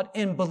God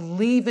in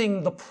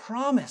believing the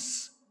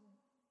promise.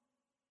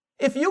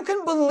 If you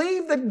can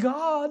believe that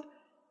God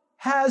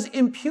has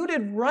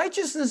imputed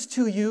righteousness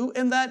to you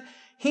and that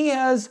He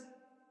has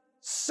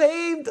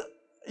saved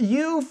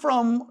you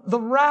from the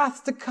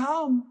wrath to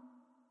come,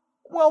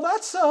 well,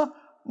 that's a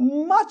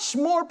much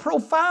more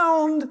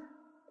profound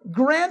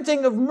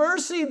granting of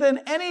mercy than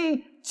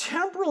any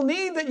temporal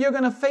need that you're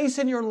going to face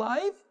in your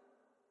life.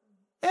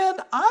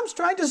 And I'm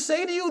trying to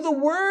say to you, the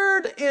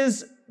Word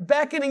is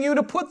beckoning you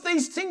to put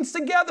these things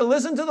together.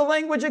 Listen to the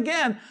language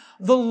again.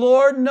 The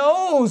Lord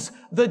knows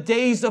the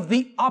days of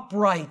the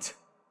upright,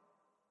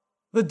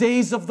 the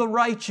days of the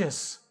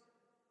righteous.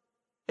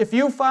 If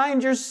you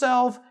find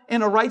yourself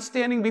in a right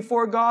standing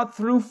before God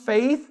through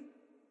faith,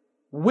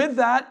 with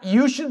that,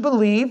 you should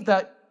believe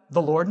that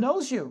the Lord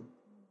knows you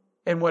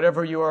and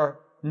whatever your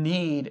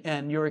need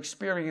and your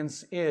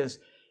experience is.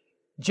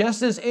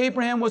 Just as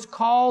Abraham was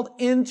called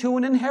into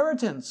an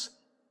inheritance.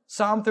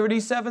 Psalm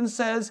 37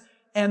 says,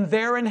 and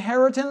their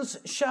inheritance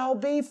shall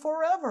be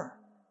forever.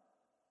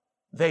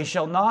 They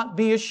shall not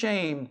be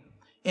ashamed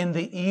in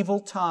the evil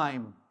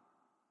time.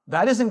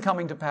 That isn't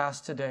coming to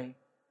pass today.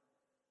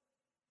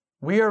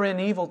 We are in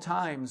evil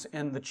times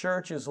and the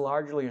church is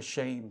largely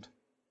ashamed.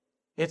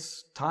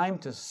 It's time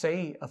to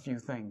say a few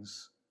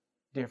things,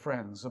 dear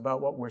friends,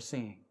 about what we're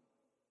seeing.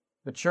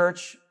 The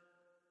church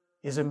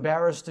is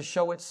embarrassed to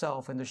show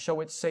itself and to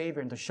show its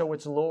Savior and to show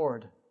its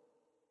Lord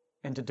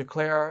and to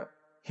declare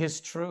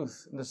His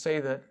truth and to say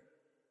that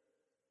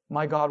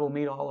my God will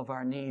meet all of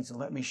our needs, and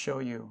let me show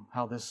you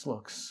how this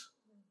looks.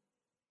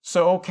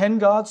 So, can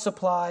God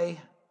supply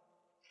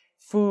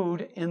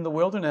food in the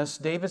wilderness?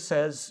 David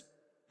says,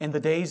 in the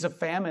days of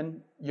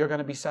famine, you're going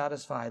to be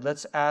satisfied.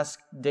 Let's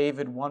ask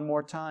David one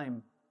more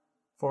time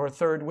for a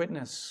third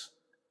witness.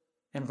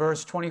 In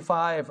verse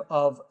 25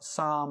 of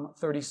Psalm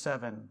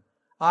 37,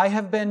 I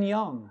have been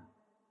young,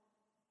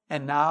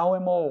 and now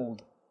am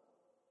old,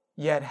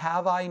 yet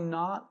have I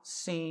not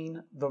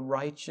seen the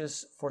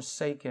righteous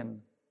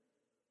forsaken,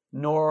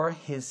 nor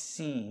his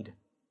seed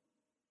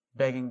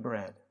begging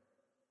bread.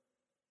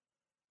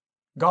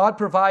 God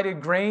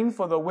provided grain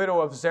for the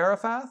widow of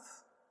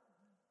Zarephath.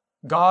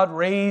 God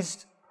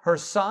raised her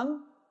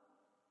son.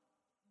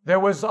 There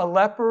was a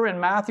leper in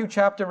Matthew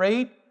chapter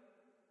 8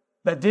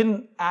 that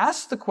didn't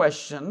ask the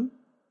question,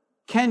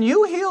 can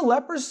you heal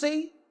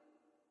leprosy?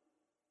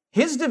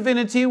 His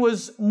divinity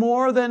was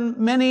more than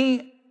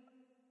many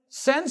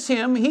sense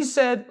him. He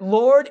said,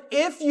 Lord,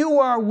 if you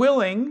are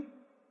willing,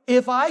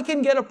 if I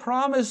can get a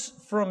promise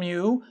from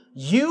you,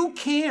 you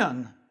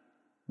can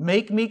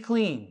make me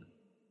clean.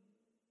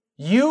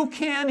 You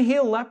can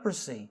heal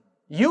leprosy.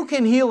 You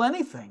can heal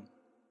anything.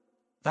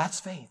 That's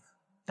faith.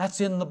 That's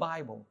in the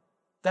Bible.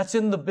 That's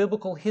in the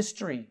biblical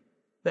history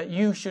that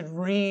you should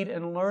read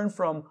and learn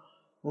from,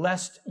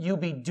 lest you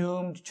be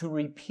doomed to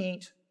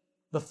repeat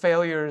the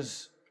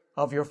failures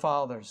of your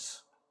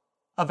fathers.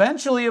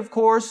 Eventually, of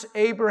course,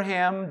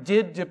 Abraham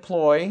did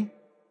deploy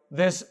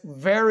this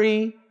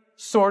very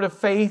sort of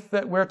faith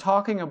that we're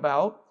talking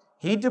about.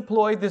 He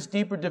deployed this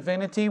deeper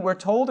divinity. We're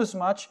told as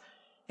much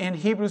in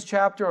Hebrews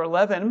chapter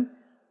 11.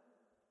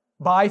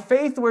 By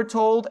faith, we're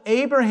told,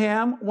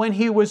 Abraham, when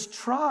he was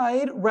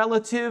tried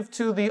relative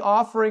to the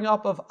offering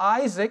up of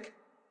Isaac,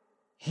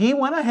 he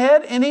went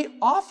ahead and he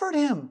offered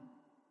him.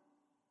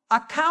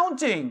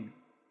 Accounting,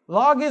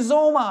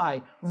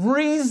 logizomai,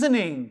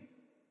 reasoning.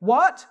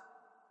 What?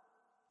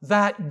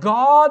 That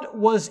God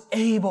was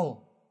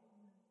able.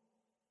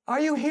 Are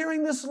you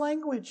hearing this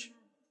language?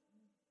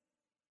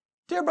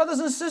 Dear brothers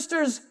and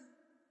sisters,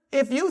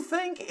 if you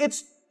think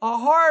it's a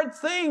hard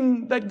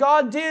thing that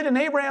God did in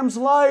Abraham's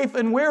life,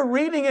 and we're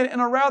reading it in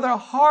a rather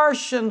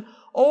harsh and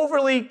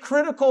overly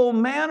critical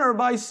manner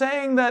by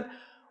saying that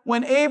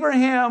when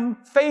Abraham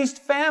faced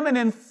famine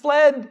and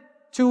fled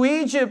to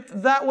Egypt,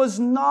 that was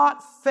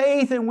not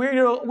faith, and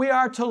we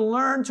are to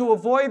learn to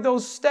avoid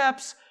those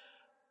steps,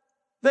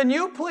 then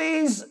you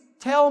please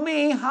tell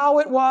me how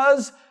it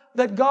was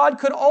that God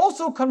could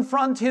also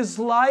confront his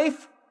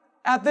life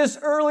at this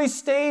early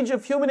stage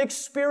of human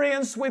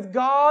experience with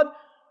God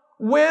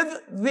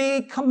with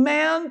the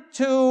command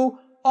to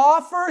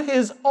offer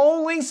his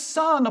only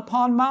son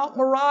upon Mount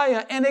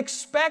Moriah and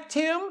expect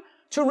him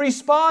to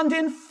respond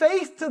in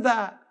faith to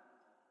that.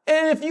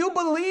 And if you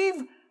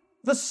believe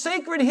the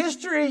sacred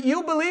history,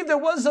 you believe there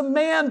was a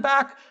man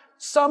back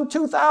some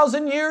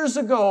 2,000 years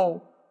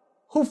ago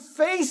who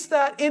faced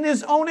that in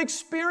his own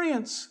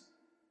experience.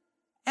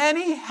 And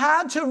he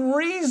had to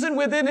reason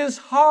within his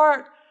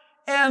heart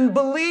and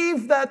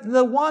believe that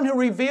the one who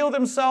revealed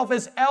himself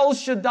as El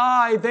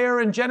Shaddai there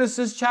in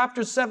Genesis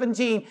chapter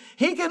 17,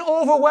 he can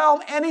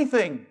overwhelm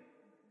anything.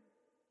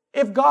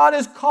 If God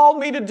has called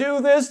me to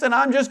do this, then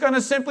I'm just going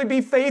to simply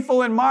be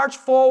faithful and march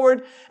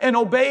forward and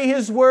obey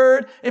his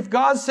word. If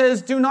God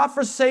says, do not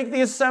forsake the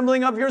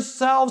assembling of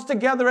yourselves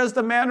together as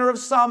the manner of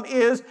some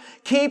is,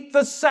 keep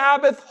the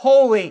Sabbath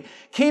holy.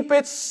 Keep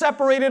it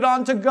separated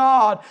unto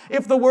God.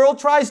 If the world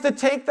tries to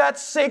take that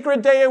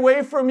sacred day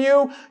away from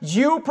you,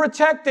 you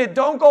protect it.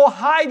 Don't go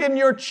hide in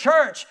your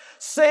church.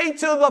 Say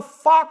to the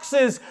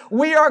foxes,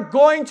 we are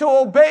going to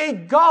obey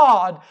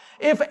God.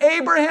 If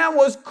Abraham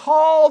was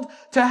called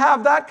to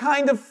have that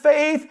kind of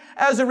faith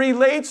as it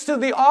relates to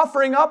the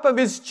offering up of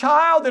his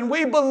child, and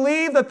we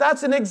believe that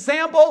that's an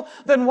example,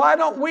 then why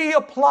don't we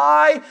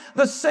apply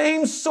the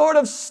same sort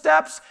of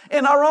steps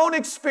in our own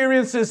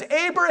experiences?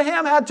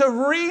 Abraham had to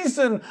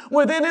reason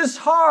within his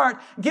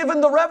heart,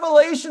 given the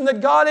revelation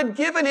that God had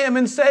given him,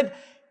 and said,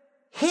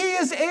 he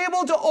is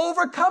able to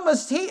overcome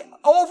us. He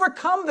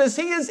overcome this.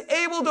 He is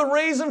able to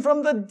raise him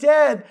from the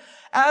dead,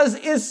 as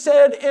is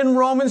said in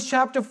Romans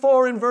chapter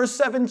 4 and verse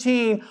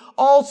 17,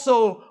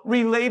 also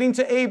relating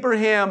to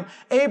Abraham.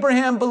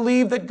 Abraham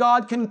believed that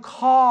God can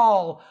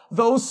call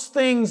those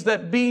things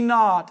that be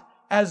not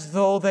as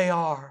though they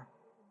are.